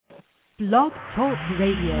Blog Talk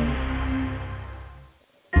Radio.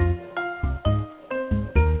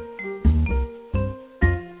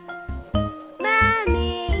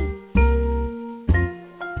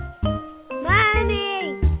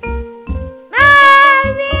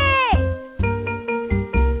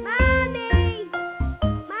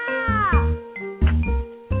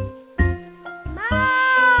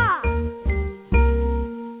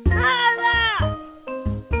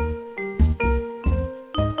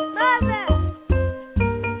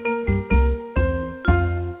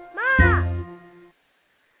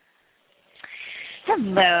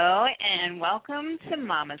 Hello, and welcome to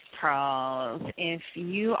Mama's Pearls. If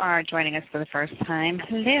you are joining us for the first time,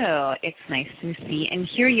 hello. It's nice to see and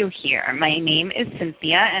hear you here. My name is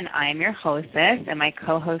Cynthia, and I'm your hostess, and my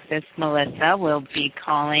co-hostess, Melissa, will be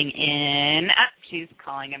calling in. She's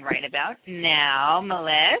calling in right about now.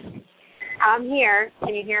 Melissa? I'm here.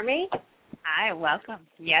 Can you hear me? Hi, welcome.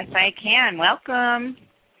 Yes, I can. Welcome.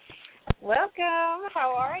 Welcome.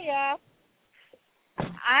 How are you?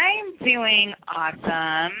 I'm doing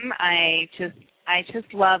awesome. I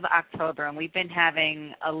just love October, and we've been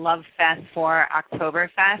having a love fest for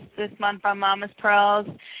Oktoberfest this month on Mama's Pearls,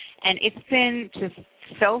 and it's been just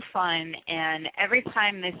so fun. And every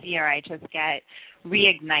time this year, I just get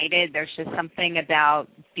reignited. There's just something about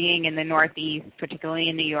being in the Northeast, particularly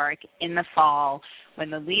in New York, in the fall, when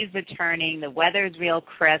the leaves are turning, the weather's real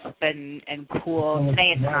crisp and cool.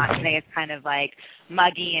 Today it's not. Today it's kind of like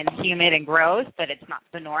muggy and humid and gross, but it's not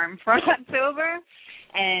the norm for October.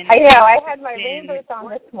 And I know. I had my rain boots on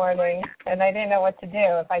this morning, and I didn't know what to do,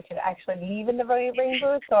 if I should actually leave in the rain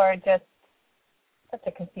boots or just such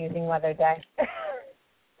a confusing weather day.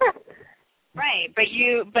 Right, but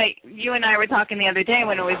you and I were talking the other day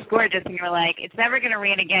when it was gorgeous, and you were like, it's never going to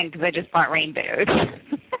rain again because I just bought rain boots.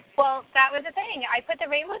 Well, that was the thing. I put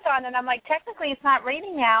the rain boots on, and I'm like, technically it's not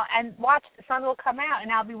raining now, and watch, the sun will come out,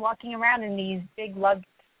 and I'll be walking around in these big lug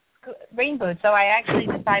rain boots. So I actually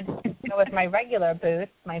decided to go with my regular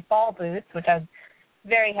boots, my fall boots, which I was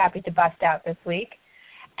very happy to bust out this week.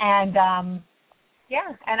 And,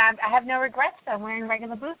 I have no regrets. I'm wearing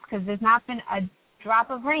regular boots because there's not been a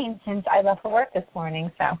drop of rain since I left for work this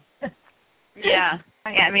morning, so. Yeah,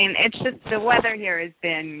 I mean, it's just the weather here has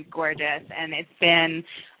been gorgeous, and it's been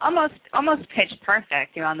almost pitch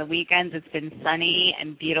perfect. You know, on the weekends it's been sunny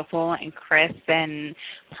and beautiful and crisp and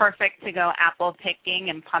perfect to go apple picking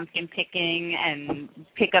and pumpkin picking and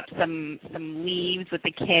pick up some leaves with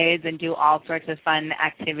the kids and do all sorts of fun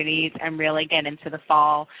activities and really get into the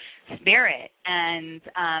fall spirit. And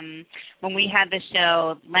when we had the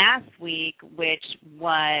show last week, which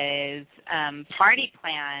was party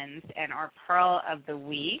plans, and our Pearl of the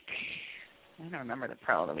Week, I don't remember the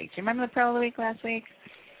Pearl of the Week. Do you remember the Pearl of the Week last week?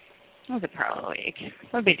 What was the Pearl of the Week?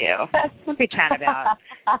 What did we do? What did we chat about?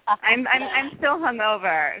 I'm still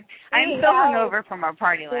hungover. I'm still hungover from our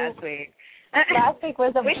party last week. Last week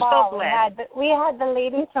was a ball. We had the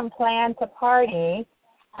ladies from Plan to Party,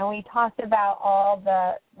 and we talked about all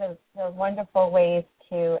the wonderful ways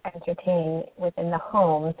to entertain within the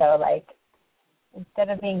home. So, like, instead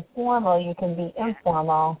of being formal, you can be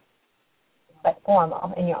informal, but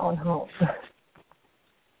formal in your own home.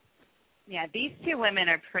 Yeah, these two women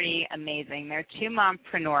are pretty amazing. They're two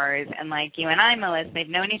mompreneurs, and like you and I, Melissa, they've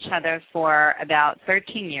known each other for about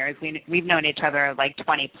 13 years. We've known each other like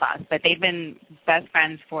 20 plus, but they've been best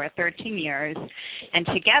friends for 13 years. And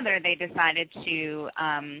together, they decided to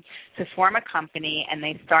form a company, and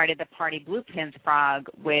they started the Party Blueprints Frog,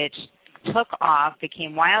 which took off,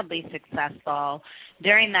 became wildly successful.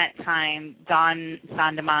 During that time, Dawn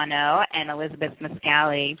Sandamano and Elizabeth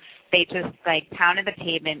Masquerade, they just like pounded the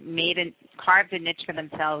pavement, carved a niche for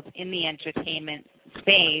themselves in the entertainment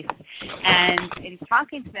space. And in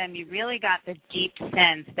talking to them, you really got the deep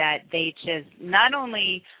sense that they just not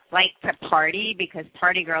only like to party, because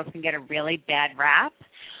party girls can get a really bad rap,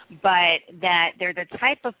 but that they're the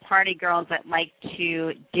type of party girls that like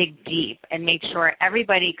to dig deep and make sure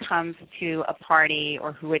everybody comes to a party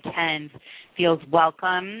or who attends feels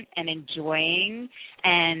welcome and enjoying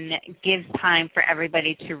and gives time for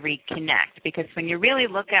everybody to reconnect. Because when you really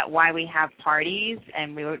look at why we have parties,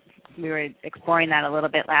 and we were exploring that a little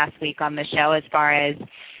bit last week on the show as far as,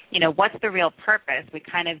 you know, what's the real purpose? We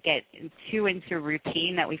kind of get too into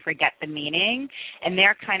routine that we forget the meaning, and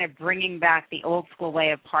they're kind of bringing back the old school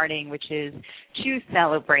way of partying, which is to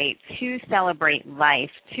celebrate life,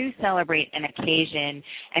 to celebrate an occasion,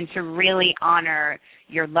 and to really honor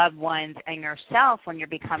your loved ones and yourself when you're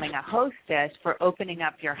becoming a hostess for opening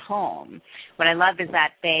up your home. What I love is that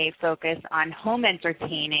they focus on home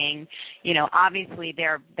entertaining. You know, obviously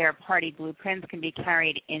their party blueprints can be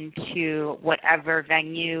carried into whatever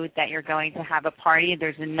venue you that you're going to have a party,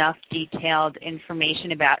 there's enough detailed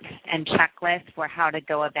information about and checklists for how to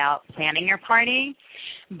go about planning your party.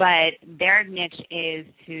 But their niche is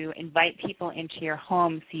to invite people into your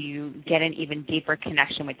home so you get an even deeper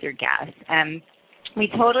connection with your guests. We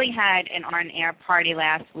totally had an on-air party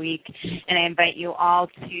last week, and I invite you all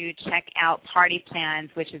to check out Party Plans,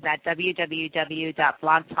 which is at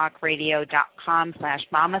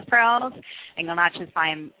www.blogtalkradio.com/mamaspearls. And you'll not just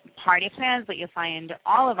find Party Plans, but you'll find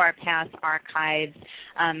all of our past archives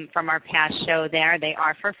from our past show there. They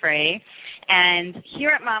are for free. And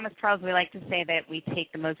here at Mama's Pearls, we like to say that we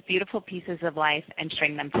take the most beautiful pieces of life and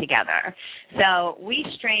string them together. So we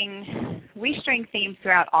string themes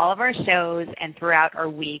throughout all of our shows and throughout our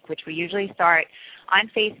week, which we usually start on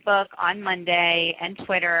Facebook on Monday and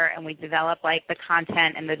Twitter, and we develop like the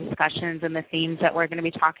content and the discussions and the themes that we're going to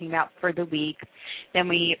be talking about for the week. Then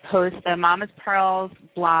we post the Mama's Pearls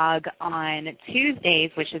blog on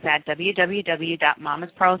Tuesdays, which is at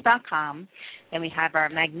www.mamaspearls.com. Then we have our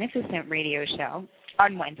magnificent radio show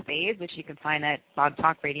on Wednesdays, which you can find at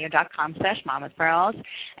blogtalkradio.com/mamaspearls.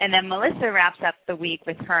 And then Melissa wraps up the week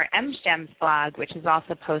with her Gems blog, which is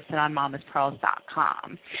also posted on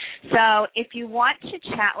mamaspearls.com. So if you want to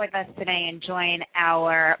chat with us today and join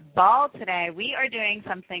our ball today, we are doing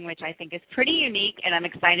something which I think is pretty unique and I'm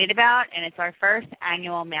excited about, and it's our first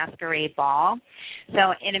annual Masquerade Ball.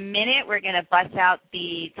 So in a minute, we're going to bust out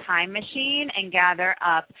the time machine and gather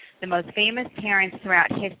up the most famous parents throughout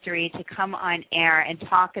history to come on air and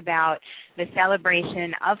talk about the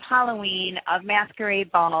celebration of Halloween, of masquerade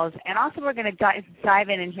balls, and also we're going to dive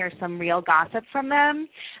in and hear some real gossip from them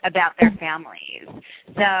about their families.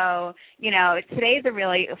 So, today's a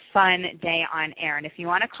really fun day on air, and if you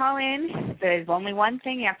want to call in, there's only one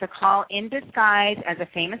thing. You have to call in disguise as a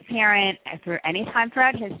famous parent through any time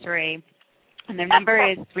throughout history, and their number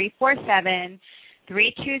is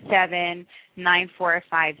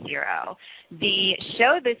 347-327-9450. The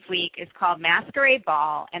show this week is called Masquerade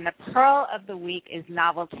Ball, and the pearl of the week is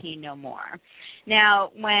Novelty No More.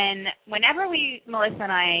 Now, whenever Melissa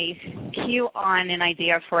and I cue on an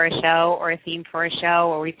idea for a show or a theme for a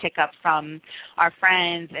show, or we pick up from our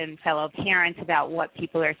friends and fellow parents about what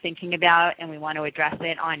people are thinking about and we want to address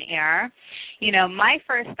it on air, my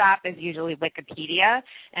first stop is usually Wikipedia,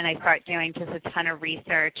 and I start doing just a ton of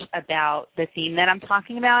research about the theme that I'm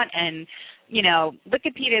talking about. And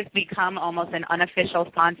Wikipedia has become almost an unofficial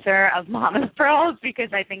sponsor of Mama's Pearls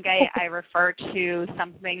because I think I refer to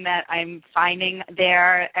something that I'm finding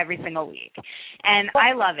there every single week. And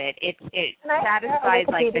I love it. It satisfies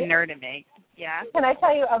like the nerd in me. Yeah. Can I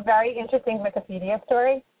tell you a very interesting Wikipedia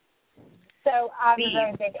story? So I'm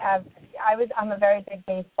a very big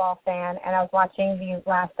baseball fan, and I was watching the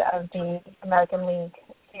last of the American League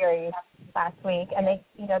series last week, and the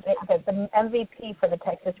MVP for the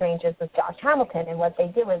Texas Rangers was Josh Hamilton, and what they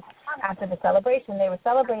did was after the celebration, they were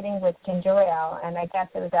celebrating with ginger ale, and I guess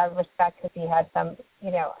it was out of respect because he had some,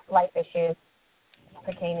 life issues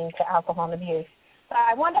pertaining to alcohol and abuse. So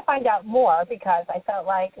I wanted to find out more because I felt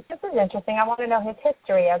like this is interesting. I want to know his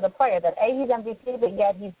history as a player. That he's MVP, but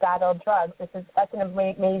yet he's battled drugs. That's an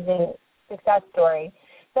amazing success story.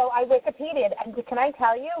 So I Wikipedia'd, and can I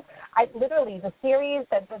tell you, the series,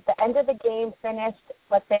 the end of the game finished,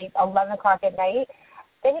 let's say 11 o'clock at night,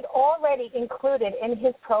 they had already included in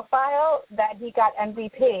his profile that he got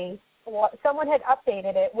MVP. Someone had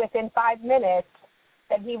updated it within 5 minutes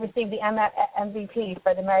that he received the MVP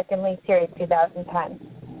for the American League Series 2010,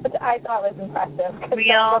 which I thought was impressive.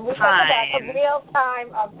 Real-time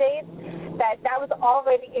updates. That was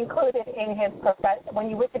already included in his profession. When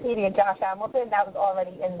you Wikipedia Josh Hamilton, that was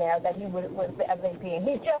already in there that he was the MVP. And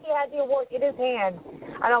he had the award in his hand,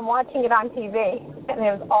 and I'm watching it on TV, and it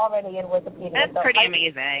was already in Wikipedia. That's pretty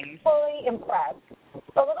amazing. Fully impressed.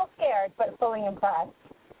 A little scared, but fully impressed.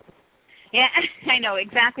 Yeah, I know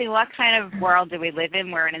exactly what kind of world do we live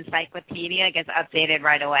in where an encyclopedia gets updated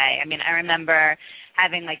right away. I mean, I remember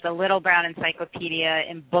having like the little brown encyclopedia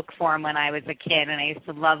in book form when I was a kid, and I used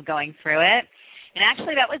to love going through it. And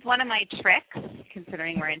actually that was one of my tricks,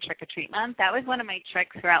 considering we're in trick-or-treat month, that was one of my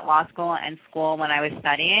tricks throughout law school and school when I was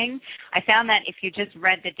studying. I found that if you just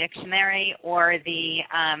read the dictionary or the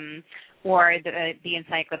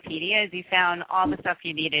encyclopedias, you found all the stuff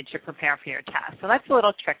you needed to prepare for your test. So that's a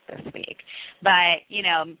little trick this week. But,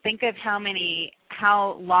 think of how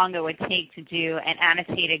how long it would take to do an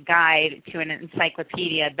annotated guide to an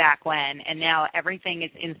encyclopedia back when, and now everything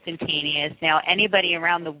is instantaneous. Now anybody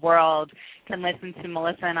around the world can listen to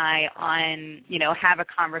Melissa and I on, have a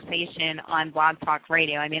conversation on Blog Talk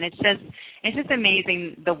Radio. I mean, it's just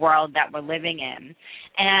amazing the world that we're living in.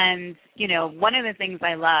 And, one of the things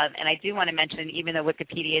I love, and I do want to mention, even though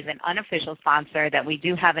Wikipedia is an unofficial sponsor, that we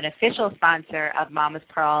do have an official sponsor of Mama's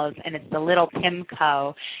Pearls, and it's the Little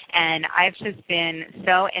Pimco. And I've just been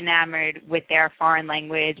so enamored with their foreign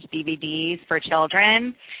language DVDs for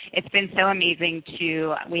children. It's been so amazing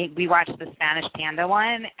we watched the Spanish Panda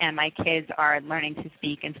one, and my kids are learning to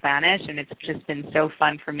speak in Spanish, and it's just been so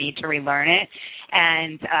fun for me to relearn it.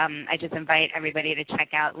 And I just invite everybody to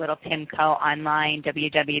check out Little Pimco online,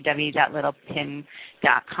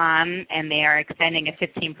 www.littlepim.com, and they are extending a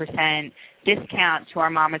 15% discount to our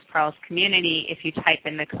Mama's Pearls community if you type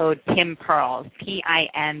in the code PIMPEARLS,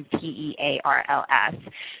 PIMPEARLS.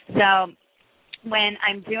 So when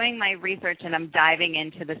I'm doing my research and I'm diving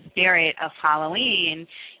into the spirit of Halloween,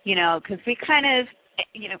 because we kind of,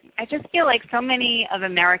 I just feel like so many of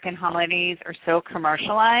American holidays are so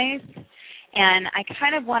commercialized, and I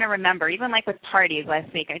kind of want to remember, even like with parties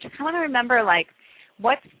last week, I just kind of want to remember, like,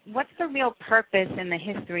 what's the real purpose in the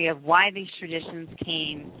history of why these traditions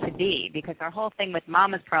came to be? Because our whole thing with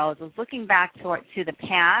Mama's Pearls was looking back to the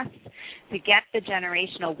past to get the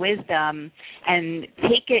generational wisdom and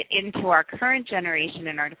take it into our current generation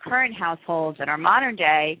and our current households and our modern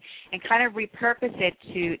day and kind of repurpose it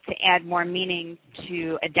to add more meaning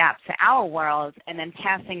to adapt to our world, and then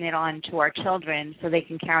passing it on to our children so they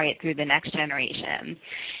can carry it through the next generation.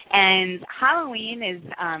 And Halloween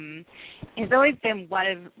has always been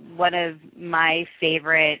one of my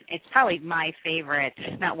favorite. It's probably my favorite,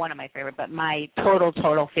 not one of my favorite, but my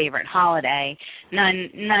total favorite holiday.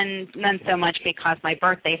 None so much because my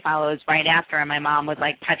birthday follows right after, and my mom was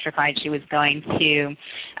like petrified she was going to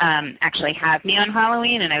actually have me on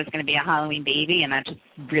Halloween, and I was going to be a Halloween baby, and that just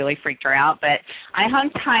really freaked her out. But I hung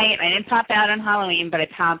tight. I didn't pop out on Halloween, but I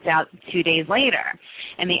popped out 2 days later.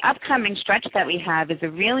 And the upcoming stretch that we have is a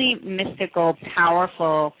really mystical,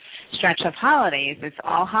 powerful stretch of holidays. It's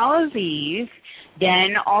All Hallows Eve,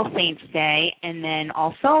 then All Saints Day, and then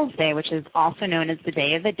All Souls Day, which is also known as the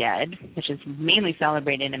Day of the Dead, which is mainly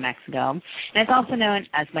celebrated in Mexico. And it's also known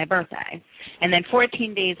as my birthday. And then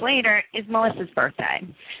 14 days later is Melissa's birthday.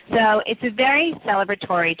 So it's a very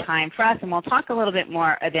celebratory time for us, and we'll talk a little bit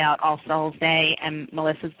more about All Souls Day and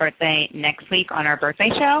Melissa's birthday next week on our birthday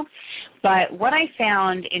show. But what I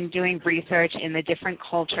found in doing research in the different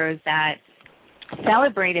cultures that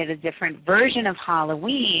celebrated a different version of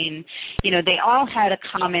Halloween, they all had a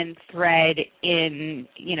common thread to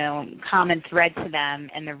them,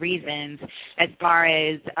 and the reasons as far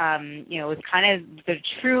as, it was kind of the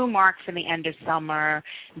true mark for the end of summer,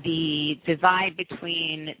 the divide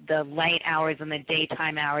between the light hours and the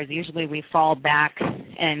daytime hours. Usually we fall back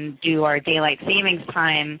and do our daylight savings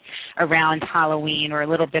time around Halloween or a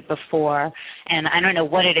little bit before, and I don't know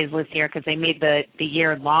what it is this year because they made the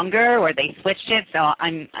year longer or they switched it. So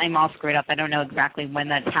I'm all screwed up. I don't know exactly when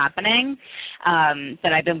that's happening.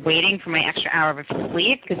 But I've been waiting for my extra hour of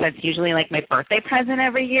sleep because that's usually like my birthday present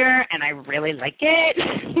every year, and I really like it.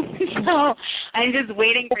 So I'm just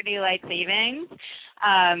waiting for daylight savings.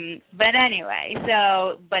 But anyway,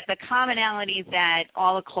 but the commonalities that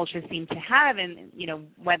all the cultures seem to have, and,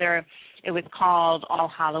 whether it was called All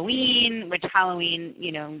Halloween, which Halloween,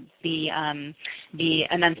 the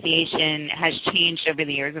enunciation has changed over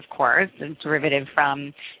the years, of course. It's derivative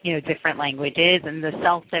from, different languages, and the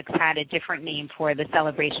Celtics had a different name for the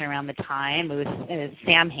celebration around the time. It was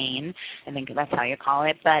Samhain, I think that's how you call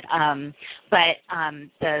it. But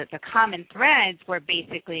the common threads were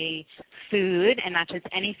basically food, and not just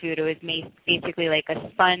any food. It was basically like a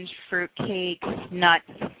sponge, fruit cake, nuts,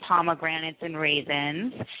 pomegranates, and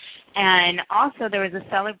raisins. And also there was a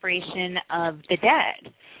celebration of the dead.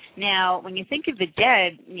 Now, when you think of the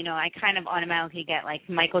dead, I kind of automatically get like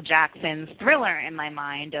Michael Jackson's Thriller in my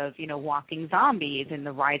mind of, walking zombies and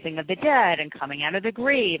the rising of the dead and coming out of the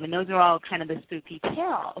grave. And those are all kind of the spooky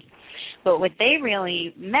tales. But what they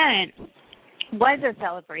really meant was a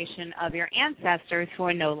celebration of your ancestors who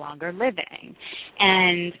are no longer living.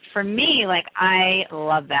 And for me, I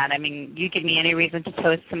love that. I mean, you give me any reason to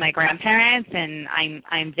toast to my grandparents, and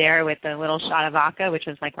I'm there with a little shot of vodka, which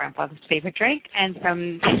was my grandfather's favorite drink, and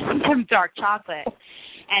some dark chocolate.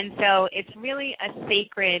 And so it's really a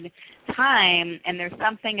sacred time, and there's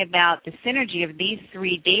something about the synergy of these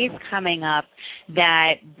 3 days coming up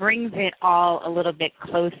that brings it all a little bit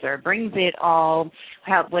closer, brings it all,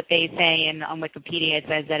 what they say on Wikipedia, it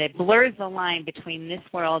says that it blurs the line between this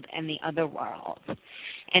world and the other world.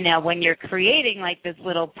 And now when you're creating like this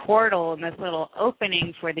little portal and this little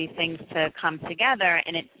opening for these things to come together,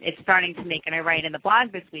 and it's starting to make, and I write in the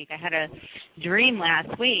blog this week, I had a dream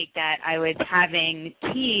last week that I was having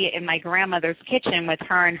tea in my grandmother's kitchen with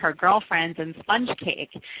her and her girlfriends and sponge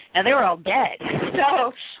cake. Now, they were all dead.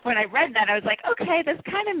 So when I read that, I was like, okay, this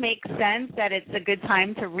kind of makes sense that it's a good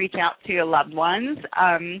time to reach out to your loved ones.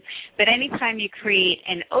 But anytime you create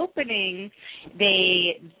an opening,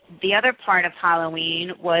 the other part of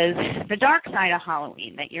Halloween was the dark side of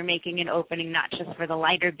Halloween, that you're making an opening not just for the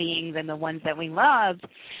lighter beings and the ones that we loved,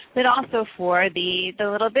 but also for the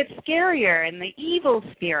little bit scarier and the evil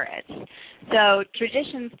spirits. So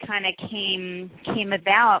traditions kind of came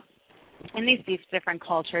about in these different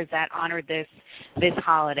cultures that honored this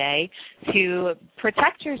holiday to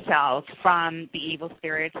protect yourself from the evil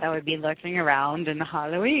spirits that would be lurking around in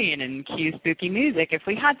Halloween and cue spooky music if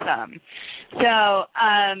we had some. So,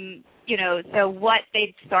 so what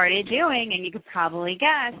they started doing, and you could probably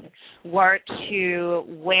guess, were to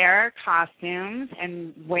wear costumes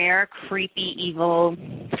and wear creepy, evil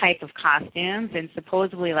type of costumes. And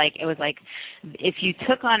supposedly, it was like if you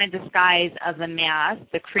took on a disguise of a mask,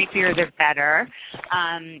 the creepier the better.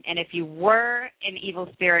 And if you were an evil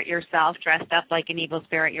spirit yourself, dressed up like an evil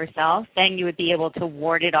spirit yourself, then you would be able to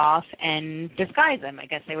ward it off and disguise them. I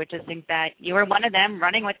guess they would just think that you were one of them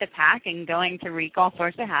running with the pack and going to wreak all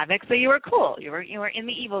sorts of havoc, so you were cool. You were in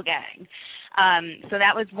the evil gang. So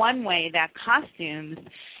that was one way that costumes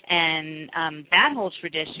and that whole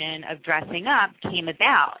tradition of dressing up came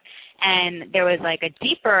about. And there was a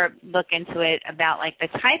deeper look into it about the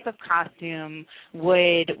type of costume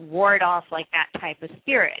would ward off that type of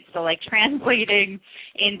spirit. So translating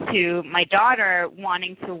into my daughter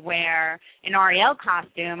wanting to wear an Ariel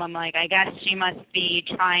costume, I'm like, I guess she must be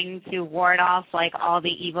trying to ward off all the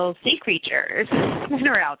evil sea creatures that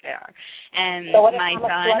are out there. And so my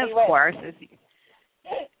son, of course, is...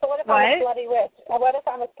 So what if I'm a slutty witch? What if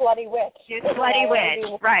I'm a slutty witch? You're a slutty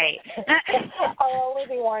witch, right. I'll only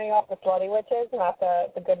be warning off the slutty witches, not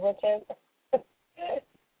the good witches.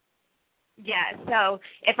 Yeah, so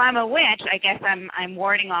if I'm a witch, I guess I'm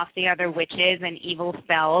warding off the other witches and evil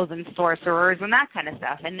spells and sorcerers and that kind of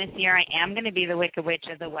stuff. And this year I am going to be the Wicked Witch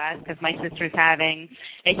of the West because my sister's having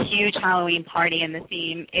a huge Halloween party and the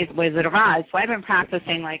theme is Wizard of Oz. So I've been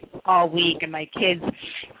practicing all week, and my kids,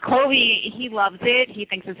 Colby, he loves it. He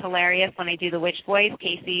thinks it's hilarious when I do the witch voice.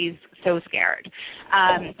 Casey's so scared.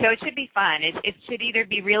 So it should be fun. It should either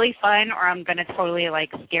be really fun or I'm going to totally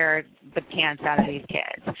scare the pants out of these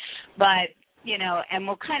kids. But, and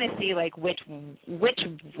we'll kind of see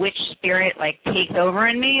which spirit takes over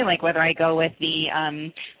in me, whether I go with the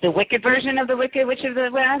wicked version of the Wicked Witch of the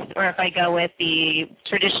West or if I go with the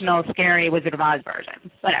traditional scary Wizard of Oz version,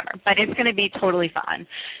 whatever. But it's going to be totally fun.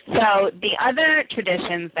 So the other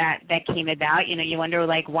traditions that came about, you wonder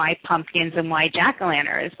why pumpkins and why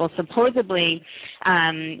jack-o'-lanterns. Well, supposedly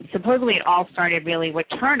it all started really with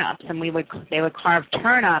turnips, and they would carve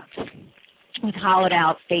turnips with hollowed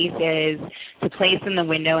out faces to place in the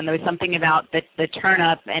window, and there was something about the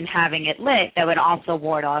turnip and having it lit that would also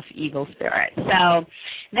ward off evil spirits. So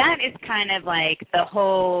that is kind of the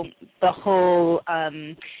whole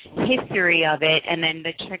history of it. And then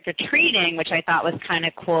the trick-or-treating, which I thought was kind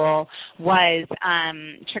of cool, was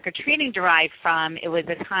trick-or-treating derived from, it was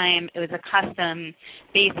a custom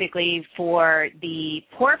basically for the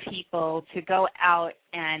poor people to go out,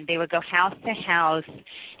 and they would go house to house,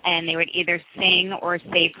 and they would either sing or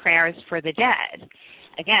say prayers for the dead.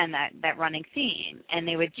 Again, that running theme. And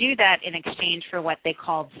they would do that in exchange for what they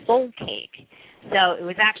called soul cake. So it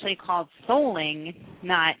was actually called souling,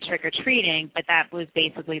 not trick-or-treating, but that was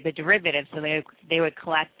basically the derivative. So they would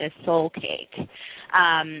collect this soul cake.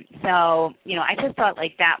 So, I just thought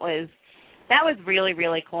that was really,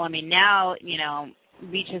 really cool. I mean, now,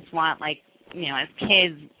 we just want as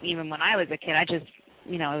kids, even when I was a kid, I just,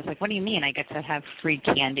 it was what do you mean I get to have free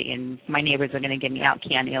candy and my neighbors are going to give me out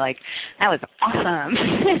candy? That was awesome.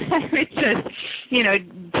 I would just,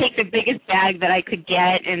 take the biggest bag that I could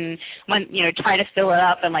get and, try to fill it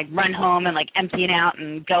up and, run home and, empty it out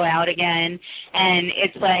and go out again. And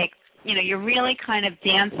it's you're really kind of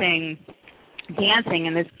dancing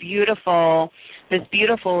in this beautiful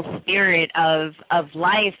spirit of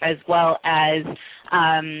life, as well as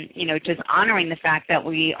just honoring the fact that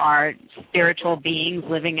we are spiritual beings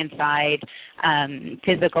living inside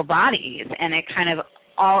physical bodies. And it kind of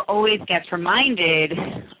always gets reminded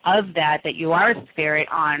of that you are a spirit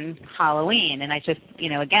on Halloween. And I just,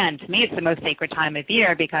 again, to me it's the most sacred time of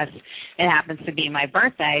year because it happens to be my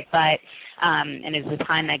birthday, but and it's the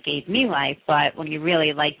time that gave me life. But when you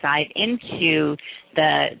really dive into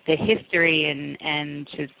the history and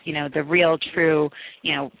just, the real true,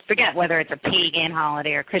 forget whether it's a pagan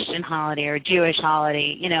holiday or Christian holiday or Jewish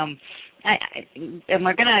holiday, and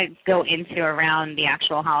we're going to go into around the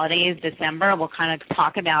actual holidays, December. We'll kind of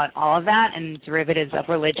talk about all of that and derivatives of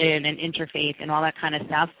religion and interfaith and all that kind of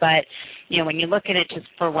stuff. But, when you look at it just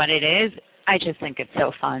for what it is, I just think it's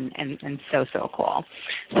so fun and so, so cool.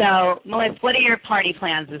 So, Melissa, what are your party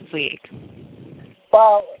plans this week?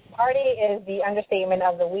 Well, party is the understatement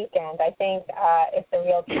of the weekend. I think it's a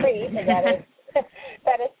real treat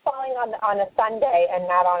that it's falling on a Sunday and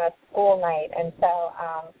not on a school night. And so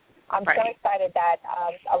I'm so excited that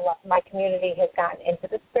my community has gotten into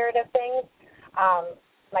the spirit of things.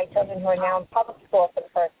 My children who are now in public school for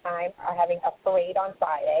the first time are having a parade on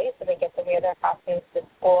Friday, so they get to wear their costumes to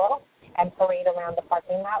school and parade around the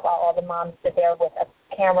parking lot while all the moms sit there with a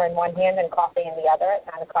camera in one hand and coffee in the other at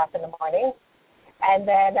 9 o'clock in the morning. And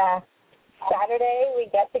then Saturday we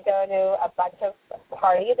get to go to a bunch of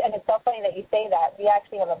parties, and it's so funny that you say that. We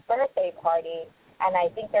actually have a birthday party, and I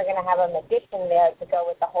think they're going to have a magician there to go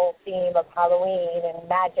with the whole theme of Halloween and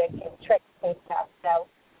magic and tricks and stuff. So,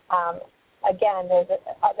 again, there's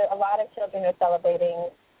a lot of children are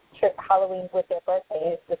celebrating Halloween with their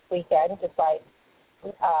birthdays this weekend, just like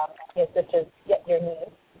your sisters get your niece.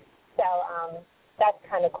 So that's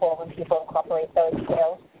kind of cool when people incorporate those too.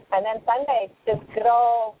 And then Sunday, just good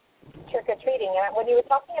old trick-or-treating. And when you were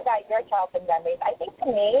talking about your childhood memories, I think to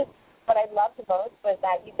me, what I loved most was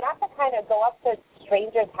that you got to kind of go up to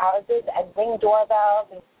strangers' houses and ring doorbells,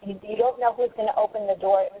 and you don't know who's going to open the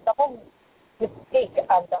door. It was the whole mystique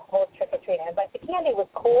of the whole trick-or-treating. But the candy was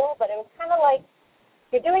cool, but it was kind of like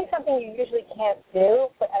you're doing something you usually can't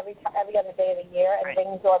do for every other day of the year, and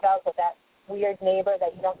ringing doorbells with that weird neighbor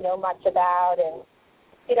that you don't know much about. And,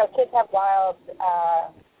 kids have wild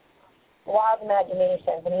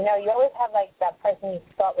imaginations. And, you always have, that person you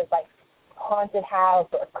thought was, haunted house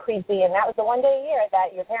or creepy, and that was the one day a year that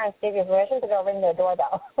your parents gave you permission to go ring their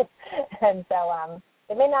doorbell. And so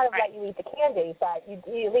they may not have let you eat the candy, but you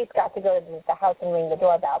at least got to go to the house and ring the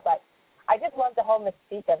doorbell. But I just love the whole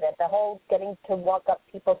mystique of it, the whole getting to walk up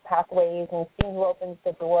people's pathways and seeing who opens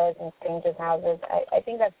the doors in strangers' houses. I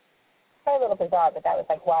think that's probably a little bizarre, but that was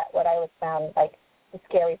what I always found the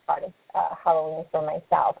scary part of Halloween for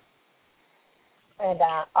myself. And,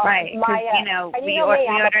 we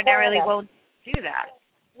ordinarily won't do that.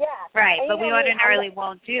 Yeah. Right, but we ordinarily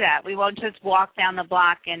won't do that. We won't just walk down the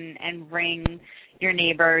block and ring your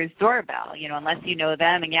neighbor's doorbell, unless you know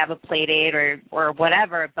them and you have a play date or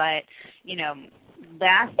whatever. But,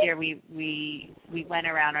 last year we went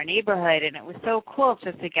around our neighborhood, and it was so cool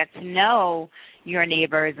just to get to know your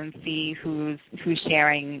neighbors and see who's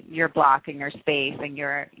sharing your block and your space and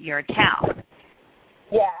your town.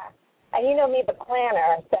 Yeah. And you know me, the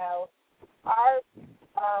planner, so our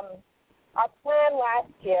plan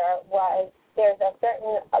last year was there's a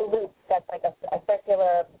loop that's like a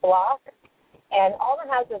circular block, and all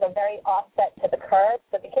the houses are very offset to the curb,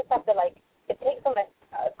 so the kids have to, it takes them a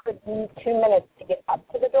good 2 minutes to get up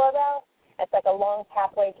to the doorbell. It's like a long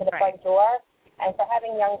pathway to the front door, and for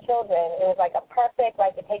having young children, it was a perfect,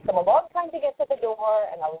 it takes them a long time to get to the door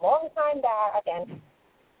and a long time back, and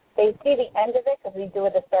they see the end of it because we do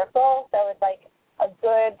it a circle, so it's a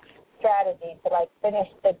good strategy to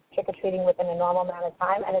finish the trick-or-treating within a normal amount of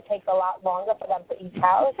time, and it takes a lot longer for them to each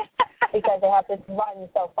house because they have to run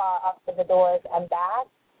so far up to the doors and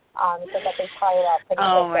back, so that they tire out pretty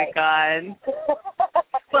quickly. Oh my God!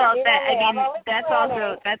 Well,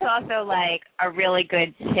 that's also a really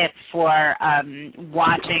good tip for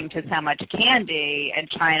watching just how much candy and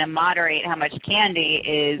trying to moderate how much candy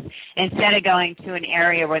is. Instead of going to an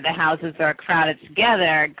area where the houses are crowded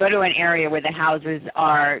together, go to an area where the houses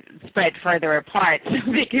are spread further apart,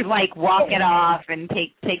 so they can walk it off and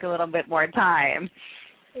take a little bit more time.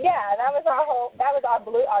 Yeah, that was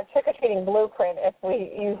our trick-or-treating blueprint, if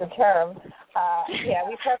we use the term.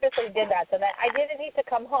 We purposely did that so that I didn't need to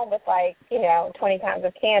come home with 20 pounds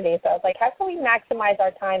of candy. So I was how can we maximize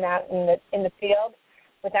our time out in the field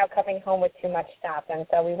without coming home with too much stuff? And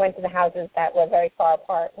so we went to the houses that were very far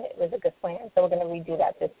apart, and it was a good plan. So we're going to redo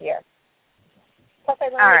that this year. Plus,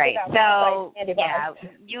 I learned all right, so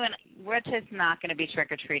we're just not going to be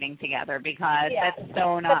trick-or-treating together because that's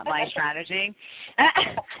so not my strategy.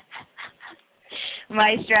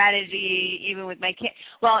 My strategy, even with my kid,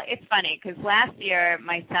 well, it's funny because last year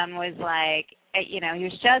my son was he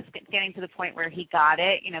was just getting to the point where he got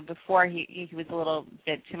it. Before he was a little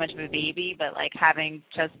bit too much of a baby, but like having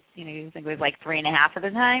just, I think it was like 3.5 at the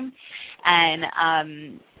time,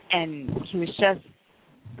 and he was just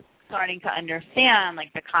starting to understand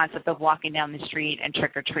like the concept of walking down the street and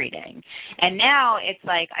trick-or-treating. And now it's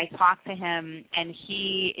like I talk to him and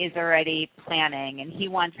he is already planning, and he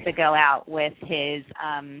wants to go out with his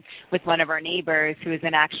with one of our neighbors who is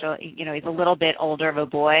an actual, he's a little bit older of a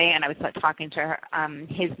boy, and I was talking to her,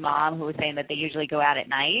 his mom, who was saying that they usually go out at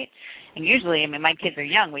night. And usually, my kids are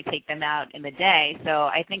young, we take them out in the day, so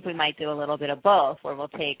I think we might do a little bit of both, where we'll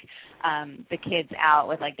take the kids out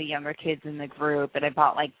with, like, the younger kids in the group, and I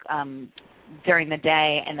bought, like, during the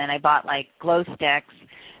day, and then I bought, like, glow sticks,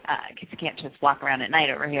 because you can't just walk around at night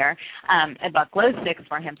over here. I bought glow sticks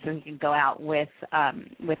for him so he can go out with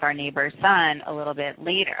our neighbor's son a little bit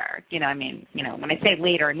later. When I say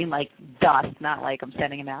later, I mean like dusk, not like I'm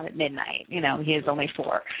sending him out at midnight. He is only 4.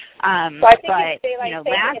 So I think but, it's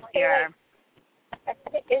last year... Is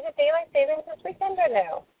it daylight savings this weekend or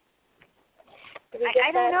no?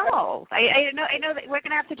 I don't know. I know that we're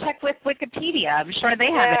going to have to check with Wikipedia. I'm sure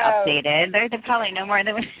they have it updated. They probably know more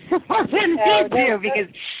than we do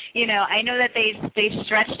because, I know that they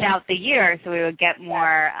stretched out the year so we would get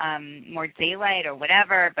more daylight or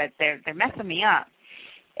whatever, but they're messing me up.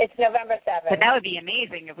 It's November 7th. But that would be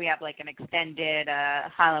amazing if we have like an extended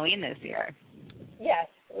Halloween this year. Yes.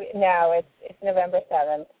 It's November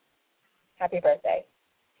 7th. Happy birthday.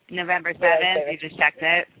 November 7th. You just checked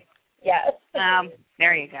it? Yes.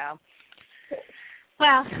 There you go.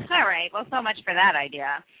 Well, all right. Well, so much for that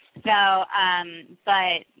idea. So,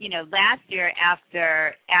 but, last year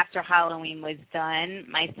after Halloween was done,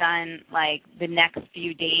 my son, like, the next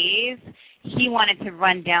few days, he wanted to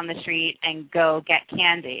run down the street and go get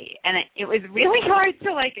candy. And it was really hard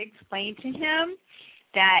to, like, explain to him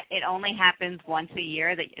that it only happens once a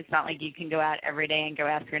year, that it's not like you can go out every day and go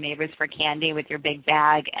ask your neighbors for candy with your big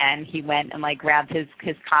bag. And he went and, like, grabbed his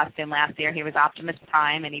costume last year. He was Optimus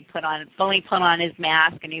Prime, and he fully put on his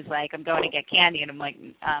mask, and he's like, I'm going to get candy. And I'm like,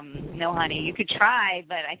 no, honey, you could try,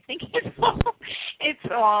 but I think it's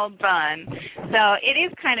all done. So it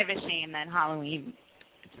is kind of a shame that Halloween,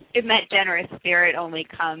 in that generous spirit, only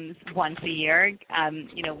comes once a year.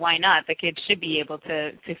 Why not? The kids should be able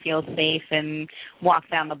to feel safe and walk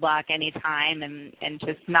down the block anytime and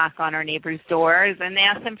just knock on our neighbors' doors and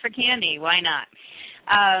ask them for candy. Why not?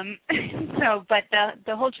 But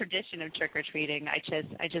the whole tradition of trick-or-treating,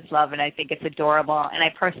 I just love it. I think it's adorable, and I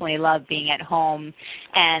personally love being at home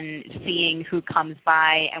and seeing who comes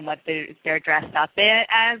by and what they're dressed up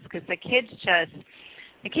as, because the kids just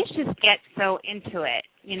get so into it.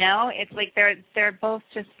 It's like they're both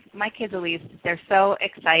just, my kids at least, they're so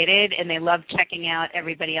excited and they love checking out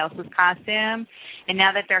everybody else's costume. And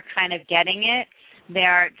now that they're kind of getting it,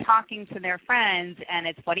 they're talking to their friends, and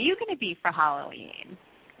it's, what are you going to be for Halloween?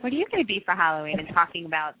 What are you going to be for Halloween? And talking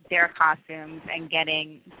about their costumes and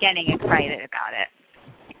getting excited about it.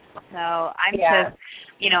 So I'm just,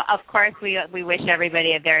 of course we wish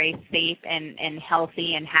everybody a very safe and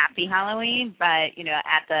healthy and happy Halloween, but,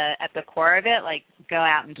 at the core of it, like, go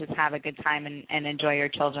out and just have a good time and enjoy your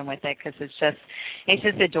children with it, because it's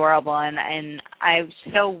just adorable. And I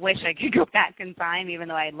so wish I could go back in time, even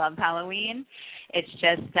though I love Halloween. It's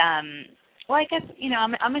just, I guess,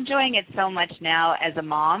 I'm enjoying it so much now as a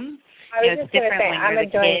mom. It's different when you're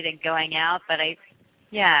the kid and going out, but I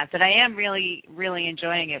am really, really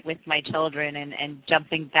enjoying it with my children and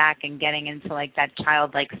jumping back and getting into, like, that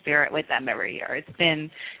childlike spirit with them every year. It's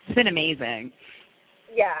been amazing.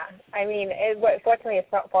 Yeah, fortunately it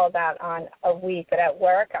falls out on a week, but at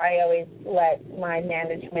work I always let my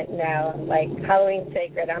management know, like, Halloween's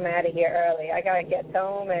sacred, I'm out of here early. I got to get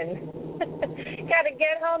home and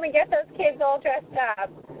get those kids all dressed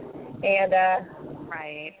up. And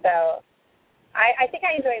right. So I think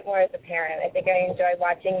I enjoy it more as a parent. I think I enjoy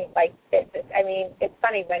watching, like, this. It's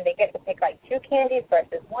funny when they get to pick, like, 2 candies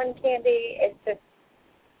versus 1 candy. It's just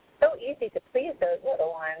so easy to please those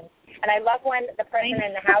little ones. And I love when the person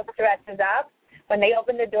in the house dresses up, when they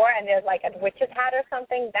open the door and there's, like, a witch's hat or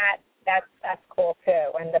something. That's cool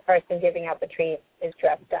too, when the person giving out the treat is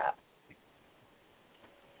dressed up.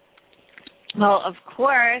 Well, of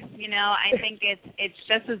course, I think it's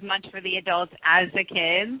just as much for the adults as the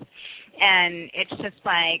kids. And it's just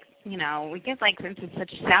like, you know, we get like into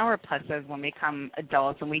such sourpusses when we become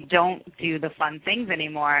adults and we don't do the fun things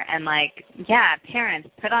anymore. And like, yeah, parents,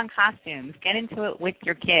 put on costumes, get into it with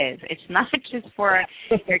your kids. It's not just for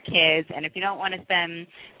your kids. And if you don't want to spend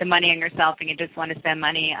the money on yourself and you just want to spend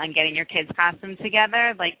money on getting your kids' costumes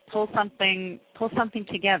together, like pull something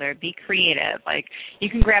together. Be creative. Like you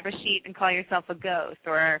can grab a sheet and call yourself a ghost,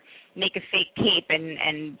 or make a fake cape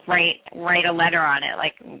and write a letter on it.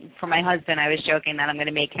 Like for my husband, I was joking that I'm going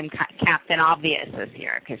to make him Captain Obvious this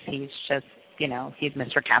year because he's just, you know, he's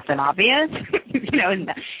Mr. Captain Obvious. You know, and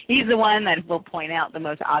he's the one that will point out the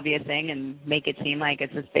most obvious thing and make it seem like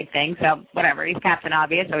it's this big thing. So whatever, he's Captain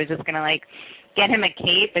Obvious. I was just going to like get him a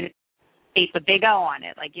cape and tape a big O on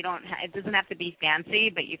it. Like you don't, it doesn't have to be fancy,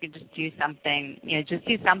 but you can just do something, you know, just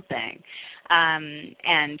do something.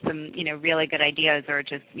 And some, you know, really good ideas, or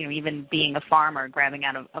just, you know, even being a farmer, grabbing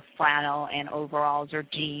out a flannel and overalls or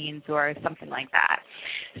jeans or something like that.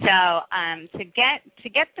 So to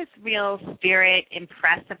get this real spirit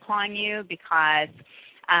impressed upon you, because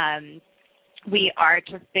we are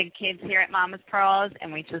just big kids here at Mama's Pearls,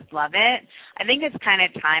 and we just love it. I think it's kind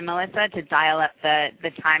of time, Melissa, to dial up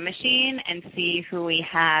the time machine and see who we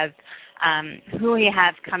have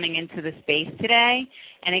coming into the space today.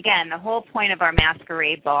 And again, the whole point of our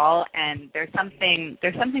Masquerade Ball, and there's something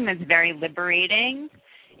that's very liberating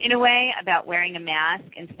in a way about wearing a mask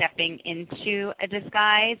and stepping into a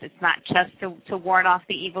disguise. It's not just to ward off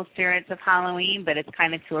the evil spirits of Halloween, but it's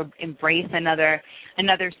kind of to embrace another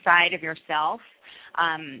side of yourself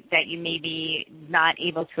that you may be not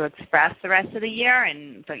able to express the rest of the year.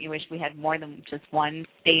 And don't you wish we had more than just one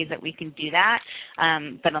day that we can do that?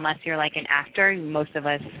 But unless you're like an actor, most of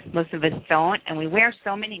us don't. And we wear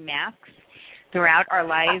so many masks throughout our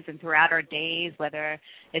lives and throughout our days, whether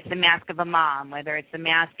it's the mask of a mom, whether it's the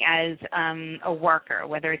mask as a worker,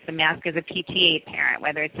 whether it's the mask as a PTA parent,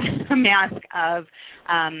 whether it's a mask of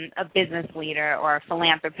a business leader or a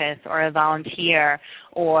philanthropist or a volunteer,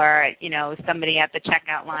 or, you know, somebody at the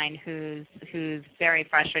checkout line who's very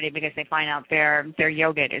frustrated because they find out their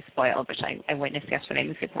yogurt is spoiled, which I witnessed yesterday in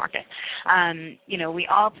the supermarket. You know, we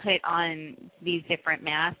all put on these different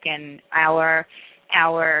masks, and our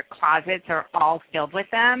closets are all filled with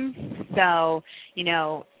them. So, you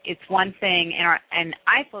know, it's one thing, and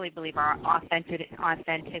I fully believe our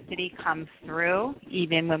authenticity comes through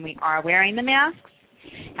even when we are wearing the masks.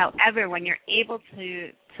 However, when you're able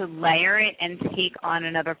to layer it and take on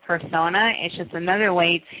another persona, it's just another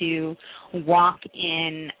way to walk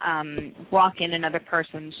in another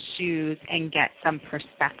person's shoes and get some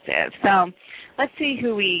perspective. So let's see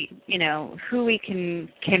who we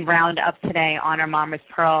can round up today on our Mama's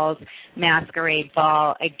Pearls Masquerade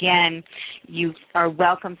Ball. Again, you are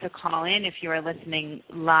welcome to call in if you are listening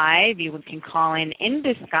live. You can call in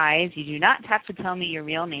disguise. You do not have to tell me your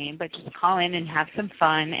real name, but just call in and have some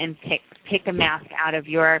fun and pick a mask out of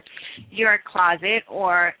your closet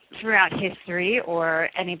or throughout history, or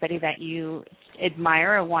anybody that you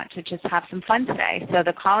admire or want to just have some fun today. So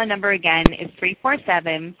the call-in number again is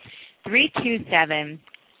 347-327-9450.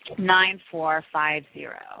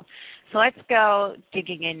 So let's go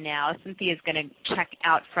digging in now. Cynthia's going to check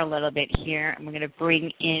out for a little bit here, and we're going to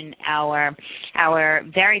bring in our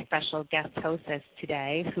very special guest hostess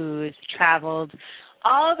today, who's traveled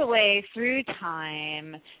all the way through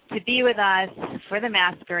time to be with us for the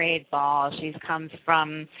Masquerade Ball. She comes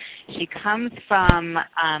from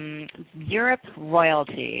Europe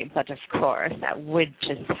royalty, but of course that would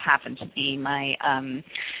just happen to be my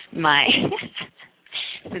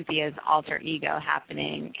Cynthia's alter ego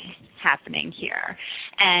happening here.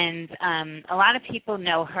 And a lot of people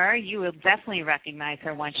know her. You will definitely recognize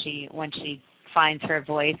her once she finds her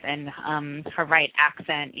voice and her right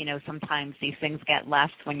accent. You know, sometimes these things get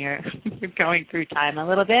left when you're going through time a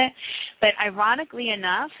little bit. But ironically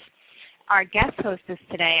enough, our guest hostess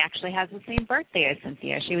today actually has the same birthday as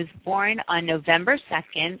Cynthia. She was born on November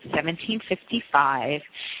 2nd, 1755,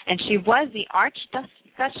 and she was the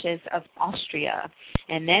Archduchess of Austria,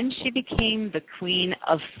 and then she became the Queen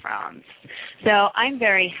of France. So I'm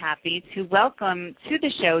very happy to welcome to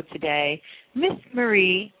the show today Miss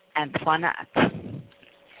Marie Antoinette.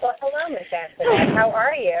 Well, hello, Miss Antoinette. How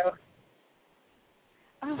are you?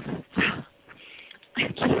 Oh, I'm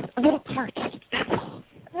just a little parched. That's all.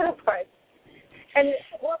 A little parched. And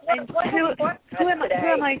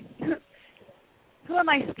who am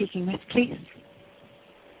I speaking with, please?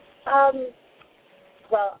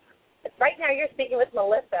 Well, right now you're speaking with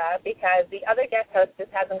Melissa because the other guest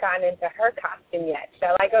hostess hasn't gotten into her costume yet.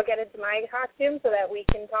 Shall I go get into my costume so that we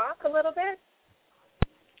can talk a little bit?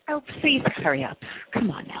 Oh, please hurry up.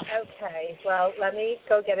 Come on now. Okay, well, let me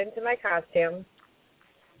go get into my costume.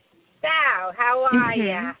 So, how are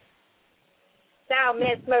ya? So,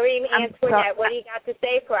 Miss Marie Antoinette, what do you got to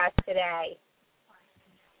say for us today?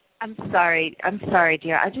 I'm sorry,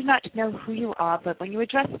 dear. I do not know who you are, but when you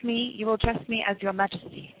address me, you will address me as Your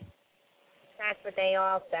Majesty. That's what they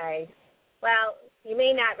all say. Well, you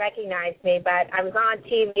may not recognize me, but I was on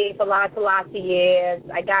TV for lots and lots of years.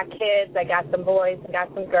 I got kids, I got some boys, I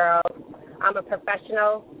got some girls. I'm a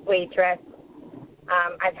professional waitress.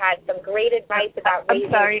 I've had some great advice about raising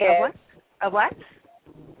kids. I'm sorry, a what?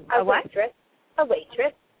 A waitress. A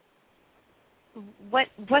waitress. What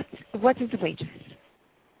is a waitress?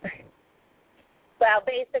 Well,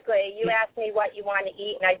 basically, you ask me what you want to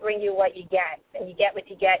eat, and I bring you what you get. And you get what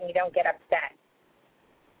you get, and you don't get upset.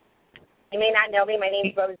 You may not know me. My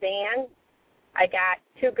name's Roseanne. I got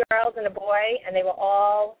 2 girls and a boy, and they were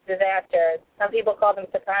all disasters. Some people call them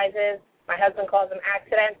surprises. My husband calls them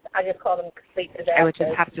accidents. I just call them complete disasters. I would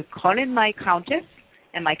just have to call in my countess,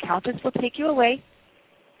 and my countess will take you away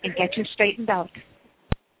and get you straightened out.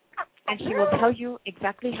 And she will tell you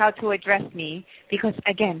exactly how to address me because,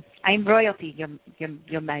 again, I'm royalty,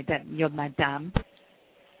 your madame.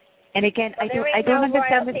 And again, well, I don't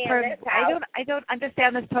understand this term. I don't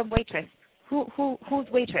understand this term waitress. Who's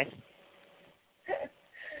waitress?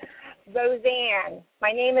 Roseanne.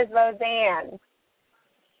 My name is Roseanne.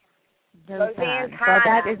 Roseanne. Well,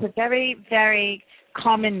 that is a very, very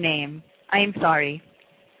common name. I am sorry.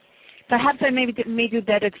 Perhaps I may do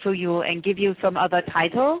better for you and give you some other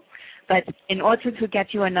title. But in order to get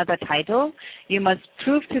you another title, you must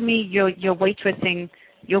prove to me your waitress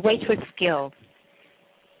skills.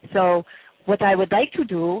 So what I would like to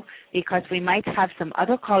do, because we might have some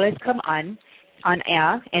other callers come on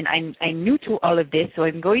air, and I'm new to all of this, so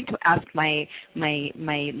I'm going to ask my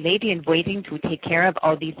lady in waiting to take care of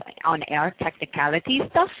all these on-air technicality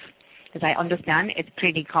stuff, because I understand it's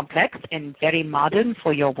pretty complex and very modern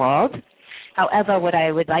for your world. However, what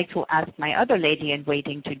I would like to ask my other lady in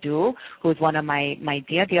waiting to do, who's one of my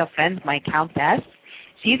dear friends, my countess,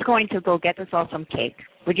 she's going to go get us all some cake.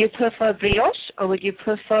 Would you prefer brioche or would you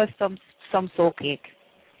prefer some soul cake?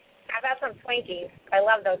 How about some Twinkies? I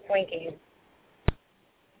love those Twinkies.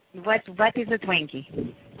 What is a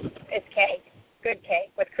Twinkie? It's cake. Good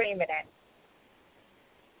cake with cream in it.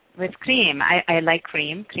 With cream. I like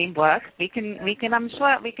cream. Cream works. We can I'm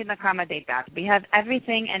sure we can accommodate that. We have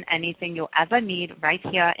everything and anything you'll ever need right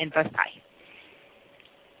here in Versailles.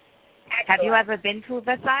 Excellent. Have you ever been to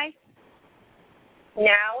Versailles?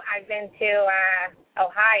 No, I've been to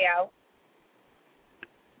Ohio.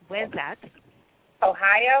 Where's that?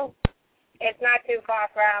 Ohio? It's not too far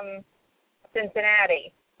from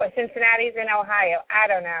Cincinnati. Or Cincinnati's in Ohio. I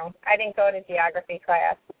don't know. I didn't go to geography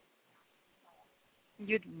class.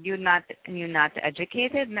 You're not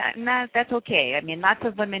educated? No, that's okay. I mean, lots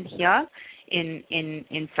of women here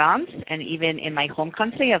in France and even in my home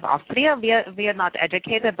country of Austria, we are not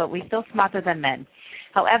educated, but we're still smarter than men.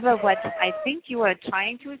 However, what I think you are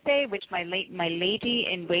trying to say, which my lady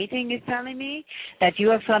in waiting is telling me, that you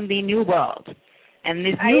are from the New World, and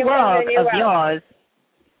this new world of yours.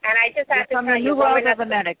 And I just have to from tell the you, New World of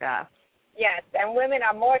America. Yes, and women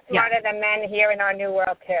are more smarter than men here in our New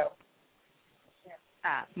World too.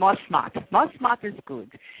 More smart. More smart is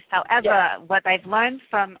good. However, what I've learned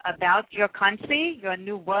about your country, your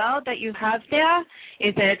new world that you have there,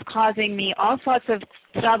 is that it's causing me all sorts of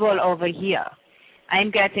trouble over here. I'm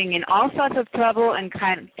getting in all sorts of trouble and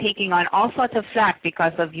kind of taking on all sorts of flack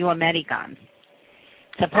because of you Americans.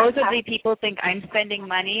 Supposedly people think I'm spending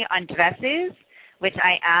money on dresses, which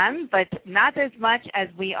I am, but not as much as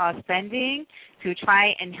we are spending to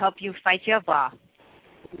try and help you fight your war.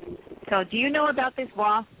 So do you know about this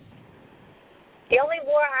war? The only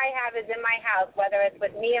war I have is in my house, whether it's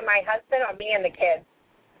with me and my husband or me and the kids.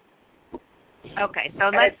 Okay,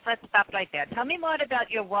 so let's stop right there. Tell me more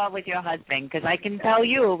about your war with your husband, because I can tell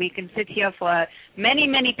you we can sit here for many,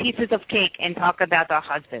 many pieces of cake and talk about our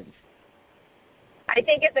husbands. I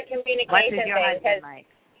think it's a communication thing. What is your husband like?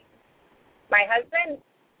 My husband,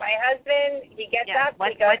 he gets up.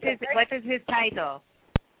 What is his title?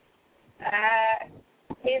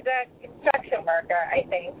 He's a construction worker, I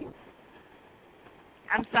think.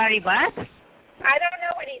 I'm sorry, what? I don't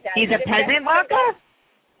know what he does. He's a peasant worker?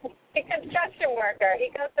 He's a construction worker.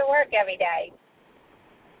 He goes to work every day.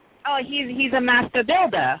 Oh, he's a master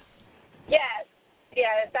builder. Yes,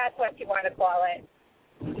 that's what you want to call it.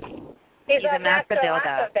 He's a master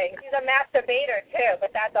builder. He's a masturbator too,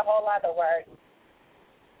 but that's a whole other word.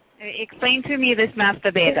 Explain to me this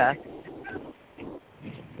masturbator.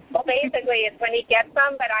 Well, basically, it's when he gets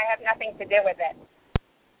some, but I have nothing to do with it.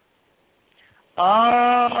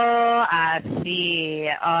 Oh, I see.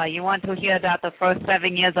 You want to hear about the first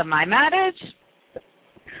 7 years of my marriage?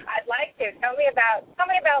 I'd like to. Tell me about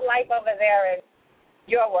life over there in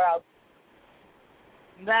your world.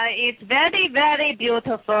 It's very, very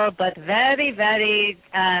beautiful, but very, very,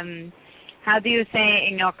 how do you say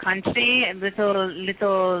in your country,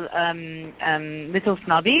 little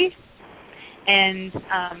snobby. And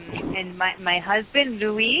my husband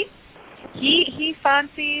Louis, he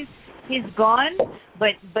fancies his gun,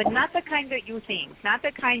 but not the kind that you think, not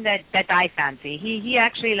the kind that I fancy. He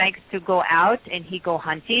actually likes to go out and he go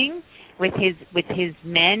hunting with his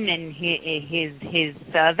men and his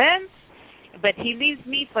servants, but he leaves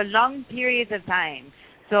me for long periods of time.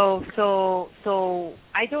 So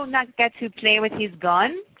I do not get to play with his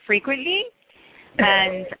gun frequently,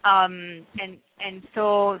 and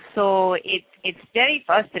so it's very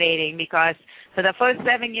frustrating because for the first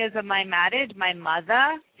 7 years of my marriage, my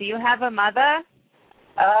mother. Do you have a mother?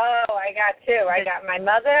 Oh, I got two. I got my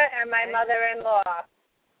mother and my mother-in-law.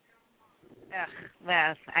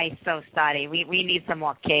 Well, I'm so sorry. We need some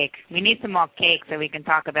more cake. We need some more cake so we can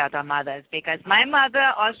talk about our mothers, because my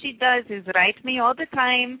mother, all she does is write me all the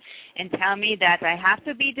time and tell me that I have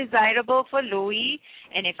to be desirable for Louis,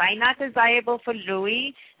 and if I'm not desirable for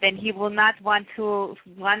Louis, then he will not want to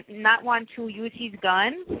use his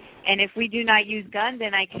gun, and if we do not use gun,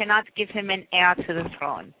 then I cannot give him an heir to the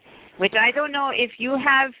throne. Which I don't know if you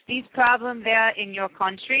have these problems there in your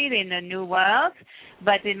country, in the New World,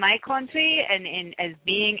 but in my country and as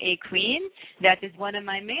being a queen, that is one of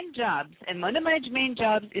my main jobs. And one of my main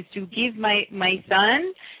jobs is to give my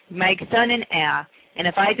son an heir. And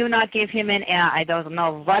if I do not give him an heir, I don't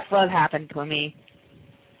know what will happen to me.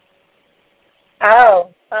 Oh,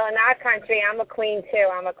 well, in our country, I'm a queen too.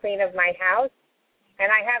 I'm a queen of my house, and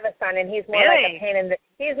I have a son, and he's more really? like a pain in the.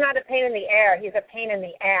 He's not a pain in the air. He's a pain in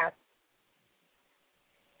the ass.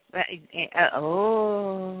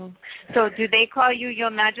 Oh, so do they call you Your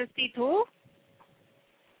Majesty too?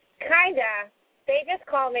 Kinda. They just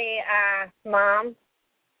call me Mom,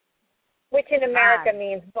 which in America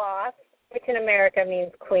means boss, which in America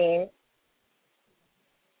means queen.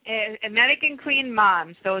 American Queen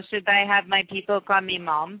Mom. So should I have my people call me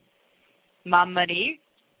Mom? Mom Marie?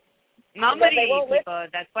 Mom Marie, people.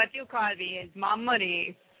 That's what you call me, is Mom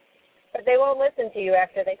Marie. But they won't listen to you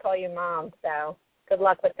after they call you Mom, so good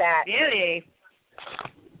luck with that. Really?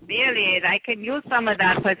 Really? I can use some of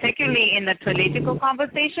that, particularly in the political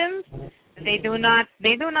conversations. They do not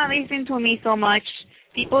listen to me so much.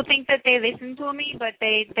 People think that they listen to me, but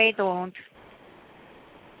they don't.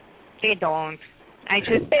 They don't. I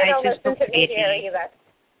just listen to me here either.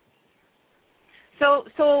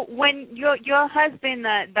 So when your husband,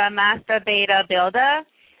 the master beta builder,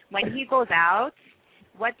 when he goes out,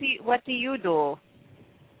 what do you do?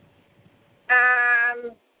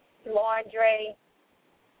 Laundry.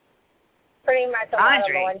 Pretty much a lot of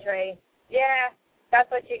laundry. Yeah,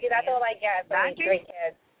 that's all I get from 3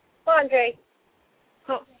 kids. Laundry.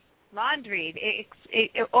 So laundry.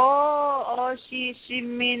 She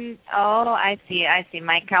means. Oh, I see.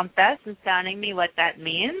 My countess is telling me what that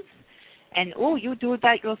means. And you do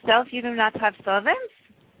that yourself? You do not have servants?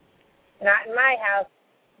 Not in my house,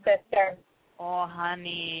 sister. Oh,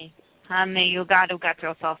 honey, you got to get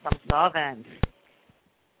yourself some servants.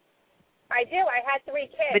 I do. I had 3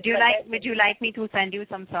 kids. Would you like me to send you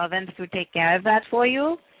some servants to take care of that for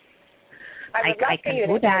you? I can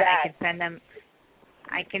do that. I can send them.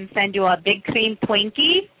 I can send you a big cream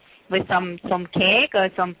Twinkie with some cake or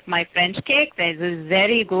some my French cake. That is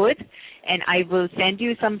very good, and I will send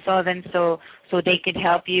you some servants so they could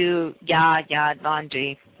help you. Yeah,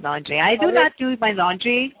 laundry. I do not do my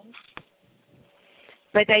laundry,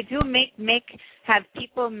 but I do have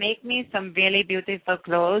people make me some really beautiful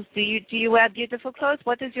clothes. Do you wear beautiful clothes?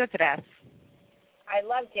 What is your dress? I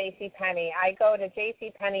love JCPenney. I go to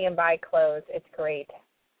JCPenney and buy clothes. It's great.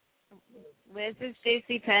 Where's this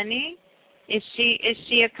JCPenney? Is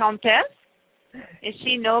she a countess? Is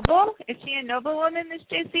she noble? Is she a noblewoman, this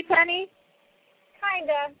JCPenney?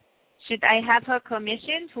 Kinda. Should I have her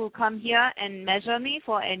commission to come here and measure me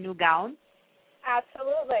for a new gown?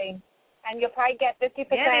 Absolutely. And you'll probably get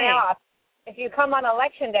 50% off. If you come on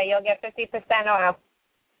election day, you'll get 50% off.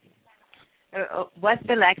 What's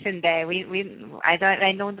election day? I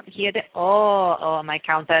don't hear the. Oh, my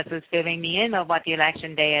countess is filling me in of what the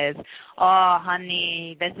election day is. Oh,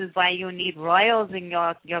 honey, this is why you need royals in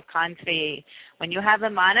your country. When you have a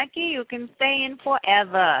monarchy, you can stay in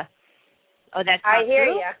forever. Oh, that's not true? I hear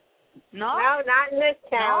you. No? No, not in this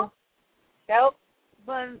town. No? Nope.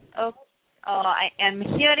 But I am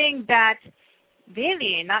hearing that.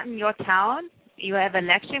 Really, not in your town. You have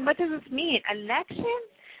election? What does this mean? Election?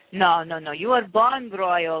 No. You are born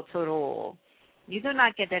royal to rule. You do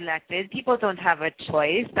not get elected. People don't have a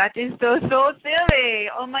choice. That is so silly.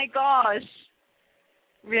 Oh, my gosh.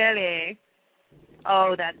 Really?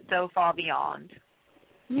 Oh, that's so far beyond.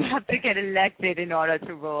 You have to get elected in order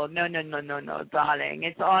to rule. No, darling.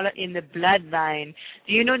 It's all in the bloodline.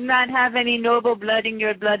 Do you not have any noble blood in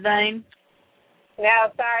your bloodline?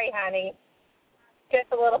 No, sorry, honey.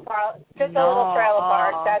 Just a little trailer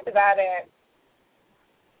park. That's about it.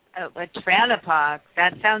 Oh, a trailer park.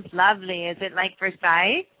 That sounds lovely. Is it like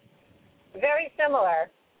Versailles? Very similar.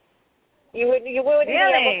 You wouldn't be able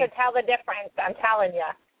to tell the difference, I'm telling you.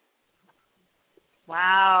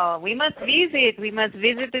 Wow. We must visit. We must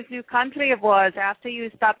visit this new country of ours after you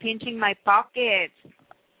stop pinching my pockets.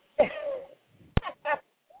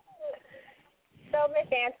 So, Miss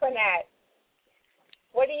Antoinette,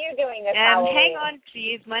 what are you doing this Halloween? Hang on,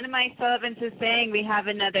 please. One of my servants is saying we have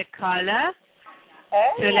another caller.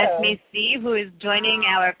 Oh. So let me see who is joining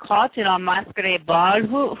our cult in our Masquerade Ball.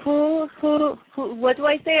 Who, what do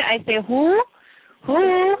I say? I say who?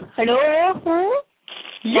 Who? Hello? Who?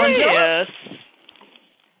 Yes.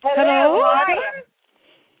 Hello?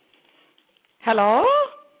 Hello?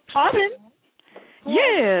 Pardon?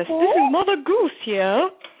 Yes, this is Mother Goose here.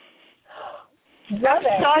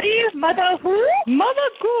 Mother. Sorry, Mother who? Mother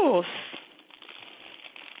Goose.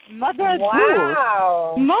 Mother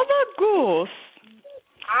Wow. Goose. Mother Goose.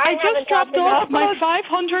 I just dropped off my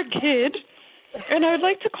 500 kid, and I'd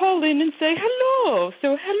like to call in and say hello.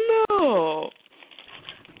 So hello.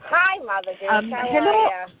 Hi, Mother Goose. How hello.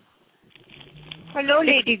 are you? Hello,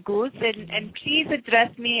 Lady Goose, and please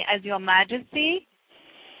address me as Your Majesty.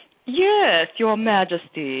 Yes, Your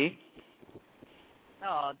Majesty.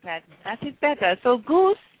 Oh, that is better. So,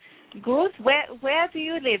 Goose, where do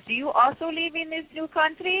you live? Do you also live in this new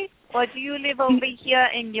country, or do you live over here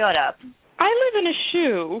in Europe? I live in a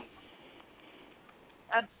shoe.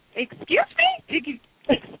 Excuse me?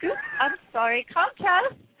 I'm sorry,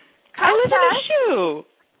 Countess. I live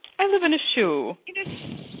in a shoe. In a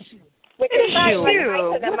Which is much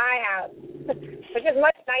nicer than my house. Which is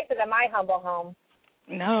much nicer than my humble home.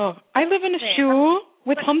 No, I live in a shoe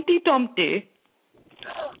with Humpty Dumpty.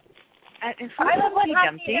 I live with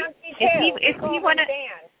Humpty Dumpty too. Is he one of?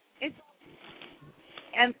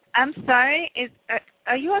 I'm sorry.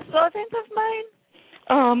 Are you a servant of mine?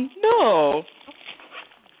 No.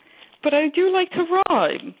 But I do like to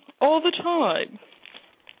rhyme all the time.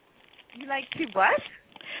 You like to what?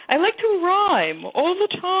 I like to rhyme all the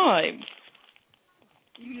time.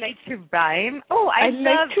 You like to rhyme? Oh, I love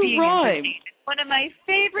like to being rhyme. entertained. It's one of my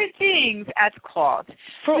favorite things at court.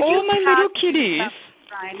 For all my little kitties.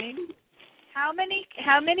 Rhyming? How many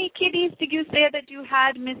kitties did you say that you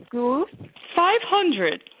had, Miss Goose?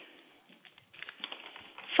 500.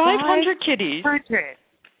 500 kitties. 500.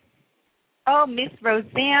 Oh, Miss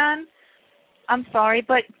Roseanne, I'm sorry,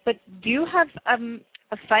 but do you have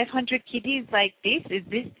 500 kitties like this? Is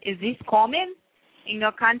this common in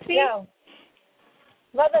your country? No.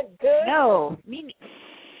 Mother Goose? No.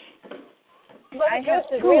 Mother I Goose have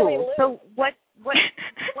is two. really loose. So what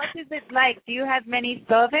is it like? Do you have many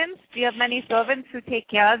servants? Do you have many servants who take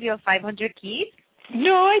care of your 500 kids?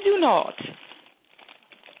 No, I do not.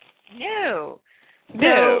 No.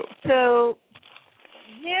 No. So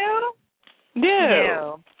No.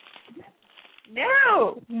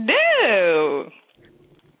 No.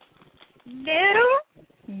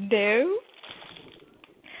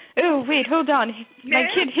 Oh, wait, hold on. My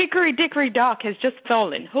kid Hickory Dickory Dock has just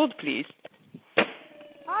fallen. Hold, please.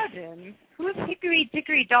 Pardon? Who's Hickory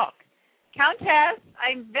Dickory Dock? Countess,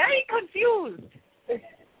 I'm very confused.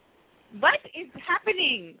 What is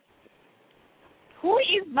happening? Who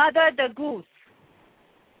is Mother the Goose?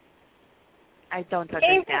 I don't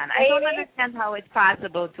understand. I don't understand how it's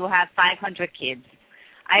possible to have 500 kids.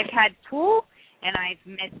 I've had 2, and I've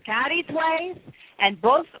miscarried twice, and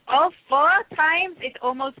all 4 times it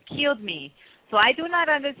almost killed me. So I do not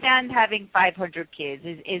understand having 500 kids.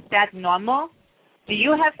 Is that normal? Do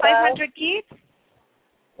you have 500 kids?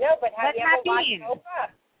 No, but have you ever watched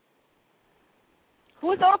Oprah?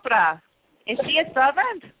 Who's Oprah? Is she a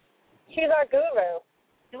servant? She's our guru.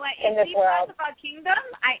 Is she part of our kingdom?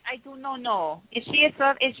 I do not know. Is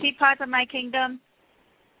she part of my kingdom?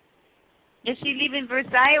 Does she live in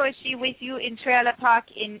Versailles, or is she with you in Trailer Park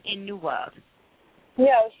in New World?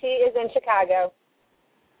 No, she is in Chicago.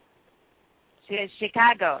 She is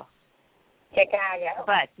Chicago. Chicago.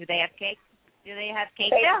 But do they have cake? Do they have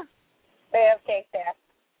cake there? They have cake there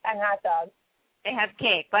and hot dogs. They have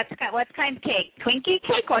cake. What kind of cake? Twinkie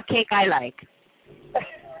cake or cake I like?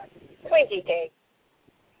 Twinkie cake.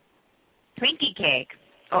 Twinkie cake.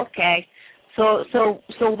 Okay. So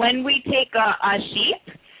when we take a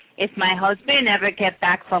sheep, if my husband ever get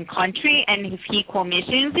back from country and if he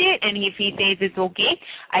commissions it and if he says it's okay,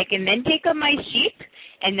 I can then take up my sheep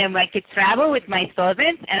and then I could travel with my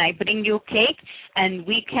servants and I bring you cake and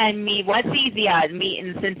we can meet. What's easier, meet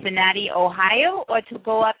in Cincinnati, Ohio, or to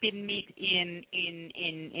go up and meet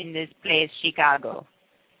in this place, Chicago?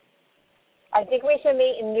 I think we should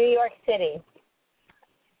meet in New York City.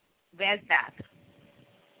 Where's that?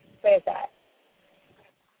 Where's that?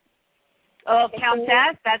 Oh,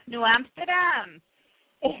 Countess, that's New Amsterdam.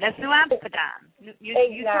 That's New Amsterdam.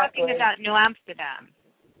 You're talking about New Amsterdam.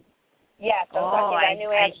 Yes, I'm talking about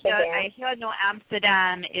New Amsterdam. I hear New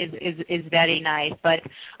Amsterdam is very nice, but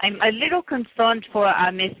I'm a little concerned for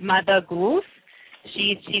Miss Mother Goose.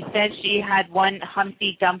 She said she had one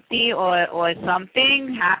Humpty Dumpty or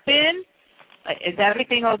something happen. Is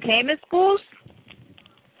everything okay, Miss Goose?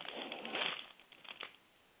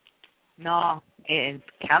 No, it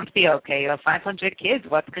can't be okay. You have 500 kids.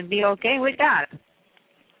 What can be okay with that?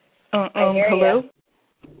 Hello?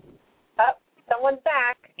 Oh, someone's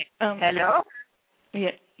back. Hello?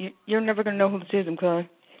 Yeah, you're never going to know who this is, okay?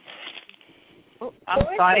 Oh, I'm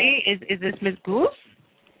sorry. Is this Miss Goose?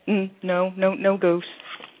 No Goose.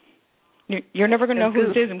 You're never going to know who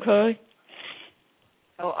this is, okay?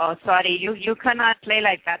 Oh, sorry. You cannot play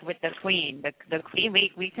like that with the Queen. The Queen,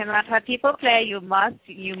 we cannot have people play. You must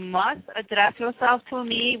address yourself to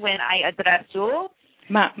me when I address you.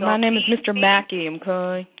 My name is Mr. Mackey,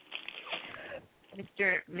 okay?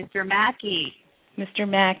 Mr. Mackey. Mr.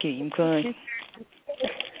 Mackey, okay?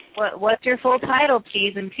 What's your full title,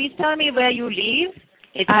 please? And please tell me where you live.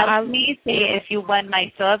 It helps me see if you want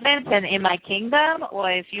my servants and in my kingdom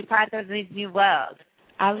or if you're part of this new world.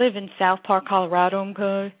 I live in South Park, Colorado,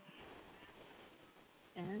 okay?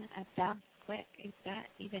 Where is that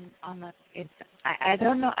even on the? I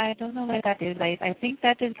don't know. I don't know where that is. I think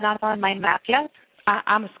that is not on my map yet.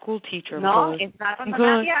 I'm a school teacher. No, okay? It's not on the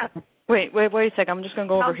map yet. Wait a second. I'm just gonna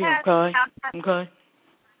go over here, okay? Okay.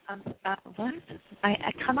 What?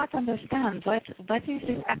 I cannot understand. What is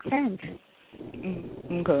this accent?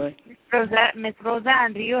 Okay. Miss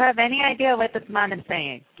Roseanne, do you have any idea what this man is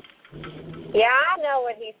saying? Yeah, I know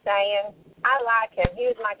what he's saying. I like him. He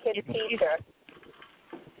was my kid's teacher.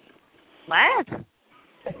 What?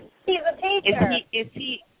 He's a teacher. Is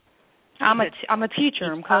he? I'm a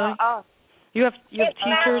teacher, okay? You have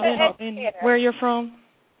teachers in where you're from?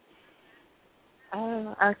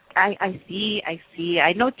 I see.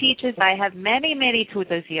 I know teachers. I have many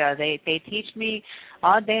tutors here. They teach me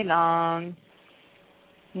all day long.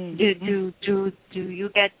 Do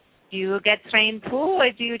you get trained too,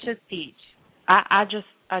 or do you just teach? I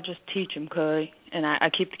just teach them, okay? And I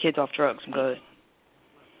keep the kids off drugs, okay?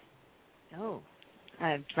 Oh,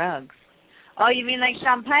 drugs. Oh, you mean like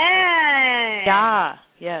champagne? Yeah,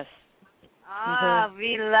 yes.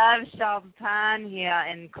 We love champagne here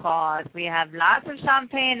in Cause. We have lots of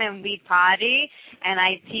champagne and we party, and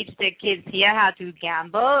I teach the kids here how to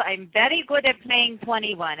gamble. I'm very good at playing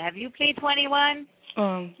 21. Have you played 21?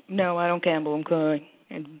 No, I don't gamble, okay?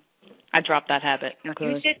 And I dropped that habit, okay?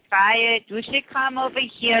 You should try it. You should come over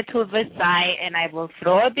here to Versailles, and I will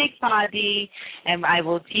throw a big party, and I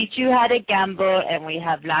will teach you how to gamble, and we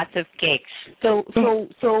have lots of cake. So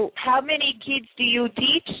how many kids do you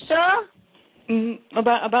teach, sir?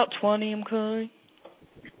 About 20, okay?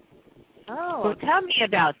 Oh, tell me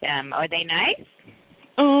about them. Are they nice?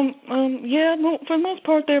 Yeah, no, for the most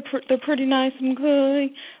part, they're pretty nice,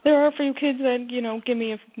 okay? There are a few kids that, give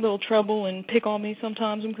me a little trouble and pick on me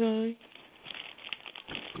sometimes, okay?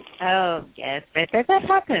 Oh, yes, but that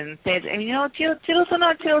happens. Children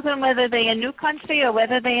are children, whether they're in new country or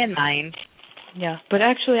whether they're in mine. Yeah, but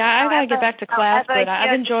actually, I gotta get back to class, but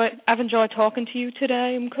I've enjoyed talking to you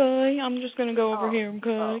today, okay? I'm just gonna go over here,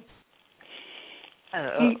 okay?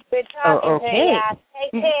 Good talking to you.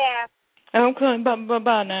 Take care. Okay,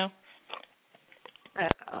 bye now.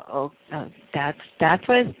 That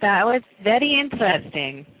was very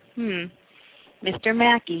interesting. Mr.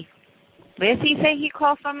 Mackey, where does he say he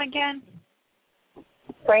called from again?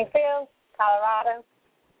 Springfield, Colorado.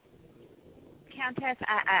 Countess,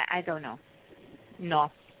 I don't know.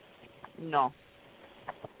 No.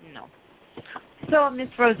 So, Miss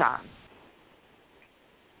Roseanne,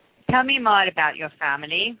 tell me more about your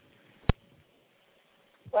family.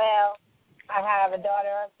 Well, I have a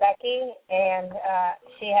daughter, Becky, and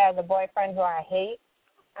she has a boyfriend who I hate.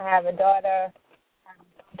 I have a daughter,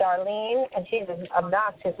 Darlene, and she's as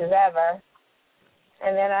obnoxious as ever.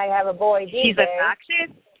 And then I have a boy, DJ. She's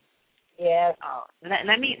obnoxious? Yes. Oh,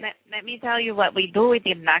 let me tell you what we do with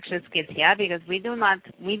the obnoxious kids here, because we do not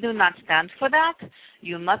stand for that.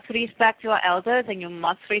 You must respect your elders, and you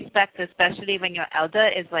must respect, especially when your elder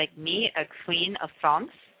is like me, a queen of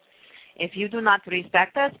France. If you do not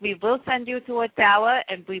respect us, we will send you to a tower,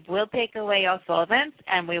 and we will take away your servants,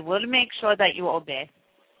 and we will make sure that you obey.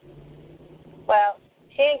 Well,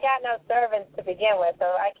 she ain't got no servants to begin with, so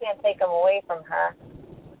I can't take them away from her.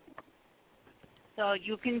 So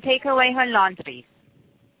you can take away her laundry.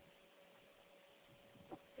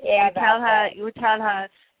 Yeah, you tell her,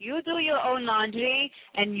 you do your own laundry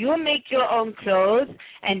and you make your own clothes,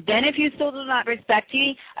 and then if you still do not respect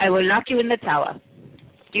me, I will lock you in the tower.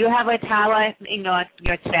 Do you have a tower in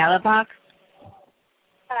your trailer park?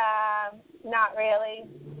 Not really.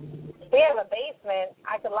 We have a basement.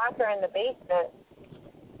 I could lock her in the basement.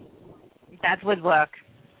 That would work.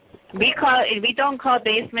 We don't call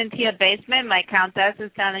basement here basement. My countess is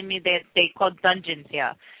telling me that they call dungeons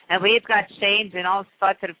here, and we've got chains and all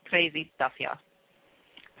sorts of crazy stuff here.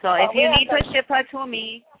 So if you need to ship her to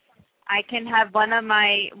me, I can have one of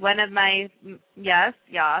my yes,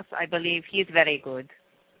 I believe he's very good.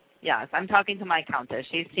 Yes, I'm talking to my countess.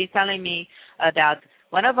 She's telling me about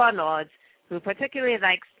one of our lords who particularly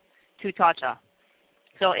likes to torture.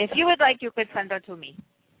 So if you would like, you could send her to me.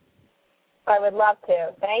 I would love to.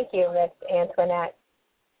 Thank you, Miss Antoinette.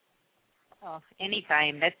 Oh,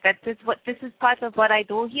 anytime. This is part of what I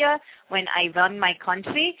do here when I run my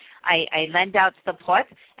country. I lend out support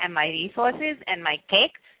and my resources and my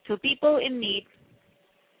cake to people in need.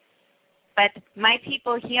 But my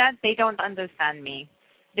people here, they don't understand me.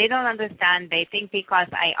 They don't understand. They think because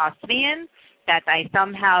I Austrian that I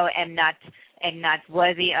somehow am not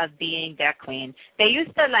worthy of being their queen. They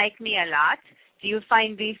used to like me a lot. Do you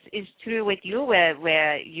find this is true with you,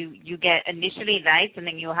 where you get initially liked and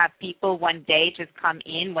then you have people one day just come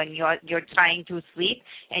in when you're trying to sleep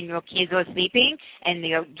and your kids are sleeping and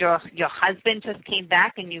your husband just came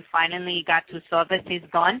back and you finally got to service his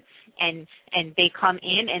gun and they come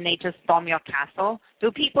in and they just storm your castle? Do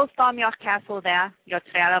people storm your castle there, your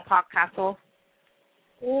trailer park castle?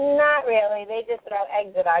 Not really. They just throw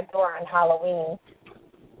eggs at our door on Halloween.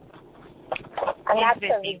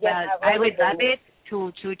 I would love it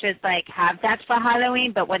to just like have that for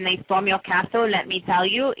Halloween, but when they storm your castle, let me tell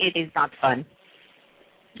you, it is not fun.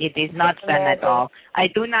 It is not fun at all. I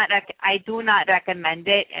do not recommend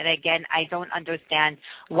it, and again, I don't understand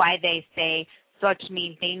why they say such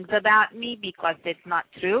mean things about me, because it's not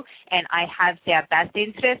true, and I have their best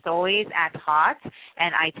interest always at heart.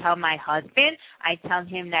 And I tell my husband, I tell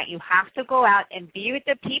him that you have to go out and be with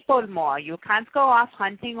the people more. You can't go off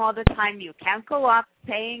hunting all the time. You can't go off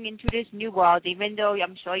playing into this new world, even though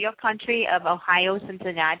I'm sure your country of Ohio,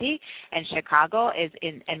 Cincinnati, and Chicago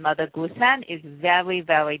and Mother Goose Land is very,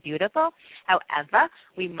 very beautiful. However,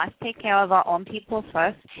 we must take care of our own people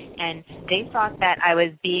first, and they thought that I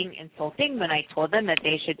was being insulting when I told them that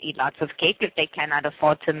they should eat lots of cake if they cannot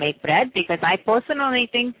afford to make bread, because I personally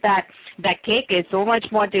think that cake is so much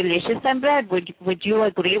more delicious than bread. Would you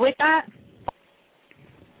agree with that?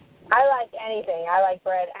 I like anything. I like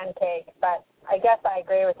bread and cake, but I guess I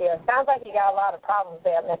agree with you. It sounds like you got a lot of problems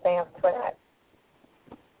there, Miss Antoinette.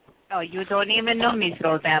 Oh, you don't even know, Miss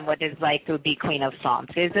Roseanne, what it's like to be Queen of France.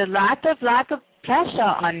 There's a lot of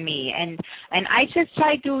pressure on me, and I just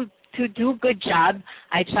try to do good job.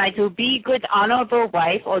 I try to be good, honorable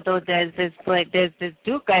wife, although there's this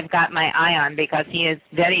Duke I've got my eye on because he is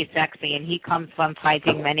very sexy and he comes from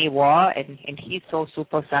fighting many war and he's so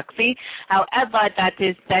super sexy. However, that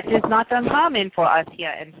is not uncommon for us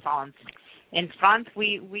here in France. In France,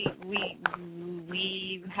 we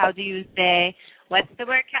how do you say, what's the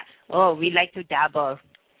word? Oh, we like to dabble.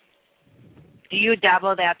 Do you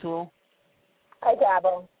dabble there too? I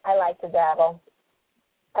dabble. I like to dabble.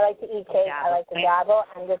 I like to eat cake. I like to dabble,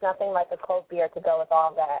 and there's nothing like a cold beer to go with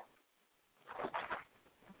all that.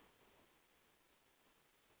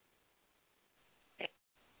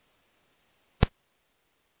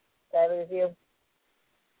 Did I lose you?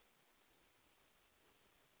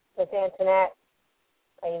 Miss Antoinette,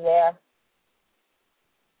 are you there?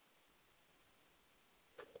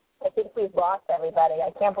 I think we've lost everybody.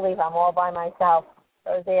 I can't believe I'm all by myself.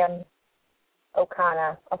 Roseanne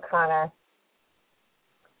O'Connor.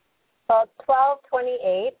 Well, it's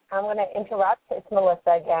 12:28. I'm going to interrupt. It's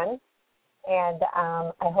Melissa again. And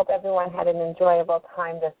I hope everyone had an enjoyable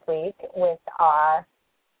time this week with our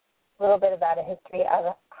little bit about a history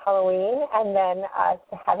of Halloween, and then us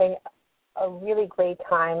having a really great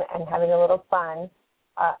time and having a little fun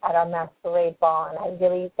at our Masquerade Ball. And I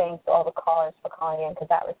really thank all the callers for calling in because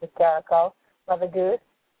that was hysterical. Mother Goose,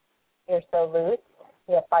 you're so loose.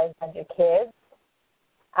 we have 500 kids.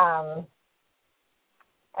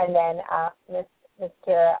 And then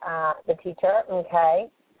Mr. The teacher, okay.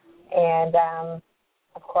 And,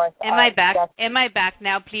 of course. Am I back? Am I back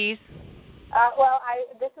now, please?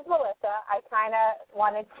 This is Melissa. I kind of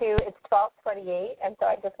wanted to, it's 12:28, and so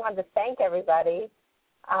I just wanted to thank everybody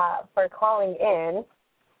for calling in.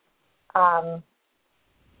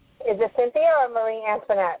 Is it Cynthia or Marie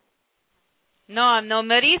Antoinette? No,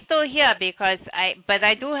 Marie's still here but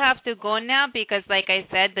I do have to go now because, like I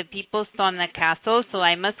said, the people stormed the castle, so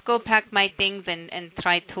I must go pack my things and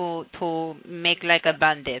try to make like a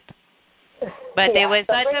bandit. But it was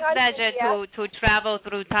such a pleasure to travel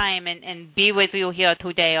through time and be with you here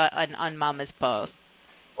today on Mama's Pearls.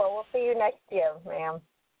 Well, we'll see you next year, ma'am.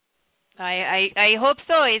 I hope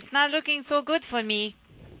so. It's not looking so good for me.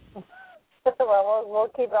 Well, we'll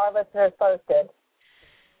keep our listeners posted.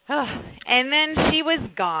 And then she was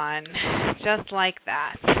gone, just like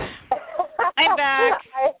that. I'm back.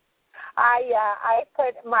 I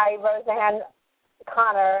put my Roseanne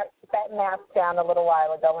Connor mask down a little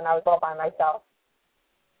while ago when I was all by myself.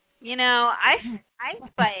 You know, I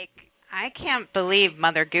can't believe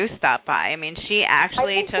Mother Goose stopped by. I mean, she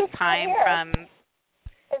actually took time from.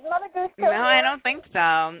 Is Mother Goose still No, here? I don't think so.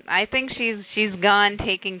 I think she's gone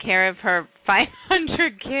taking care of her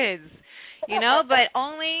 500 kids. You know, but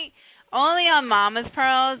only on Mama's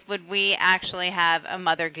Pearls would we actually have a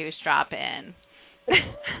Mother Goose drop in.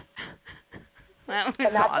 That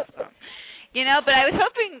was awesome. You know, but I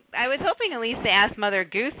was hoping at least to ask Mother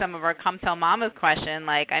Goose some of her come tell Mama's question.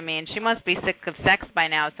 Like, I mean, she must be sick of sex by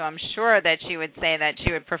now, so I'm sure that she would say that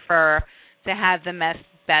she would prefer to have the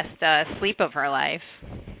best sleep of her life.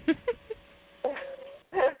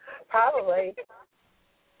 Probably.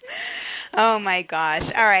 Oh, my gosh.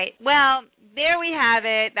 All right. Well, there we have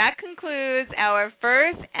it. That concludes our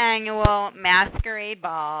first annual Masquerade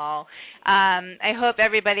Ball. I hope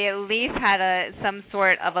everybody at least had some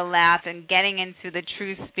sort of a laugh and getting into the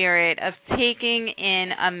true spirit of taking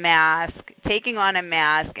on a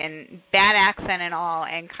mask and bad accent and all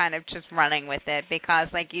and kind of just running with it because,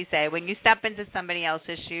 like you say, when you step into somebody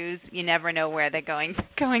else's shoes, you never know where they're going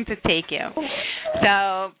to take you.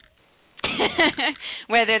 So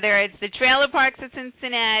whether it's the trailer parks of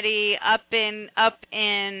Cincinnati, up in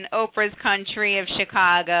Oprah's country of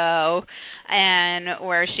Chicago, and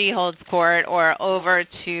where she holds court, or over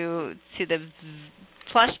to the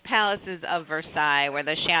plush palaces of Versailles, where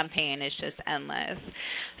the champagne is just endless.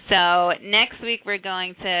 So next week we're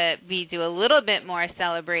going to do a little bit more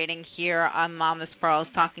celebrating here on Mama's Pearls,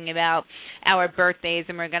 talking about our birthdays,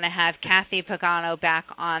 and we're going to have Kathy Pagano back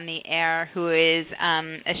on the air, who is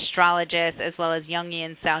astrologist as well as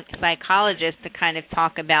Jungian psychologist, to kind of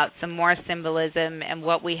talk about some more symbolism and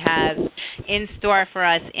what we have in store for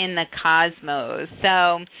us in the cosmos.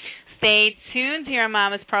 So stay tuned here on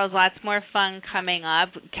Mama's Pearls. Lots more fun coming up.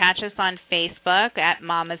 Catch us on Facebook at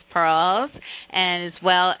Mama's Pearls, and as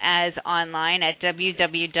well as online at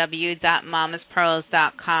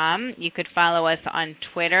www.mamaspearls.com. You could follow us on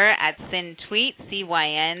Twitter at CynTweet,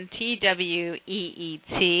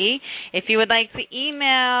 CYNTWEET. If you would like to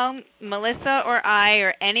email Melissa or I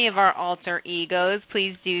or any of our alter egos,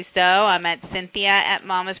 please do so. I'm at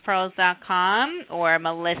Cynthia@mamaspearls.com or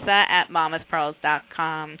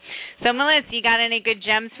Melissa@mamaspearls.com. So, Melissa, you got any good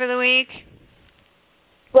gems for the week?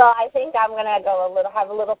 Well, I think I'm going to have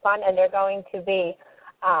a little fun, and they're going to be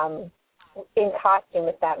in costume,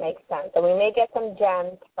 if that makes sense. So we may get some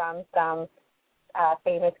gems from some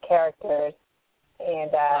famous characters,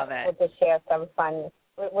 and we'll just share some fun.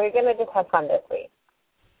 We're going to just have fun this week.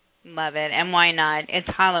 Love it, and why not? It's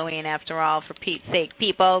Halloween after all, for Pete's sake.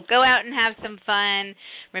 People, go out and have some fun.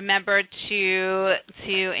 Remember to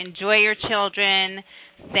enjoy your children.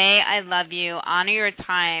 Say I love you. Honor your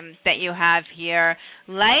time that you have here.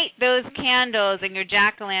 Light those candles and your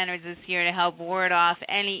jack-o'-lanterns this year to help ward off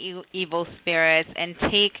any evil spirits, and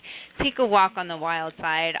take a walk on the wild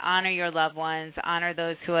side. Honor your loved ones. Honor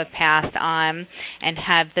those who have passed on, and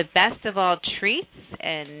have the best of all treats,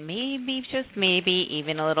 and maybe, just maybe,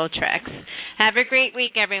 even a little tricks. Have a great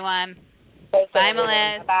week, everyone. Bye,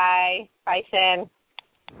 Melissa. Bye. Bye, Shin.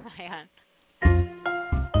 Bye, hon.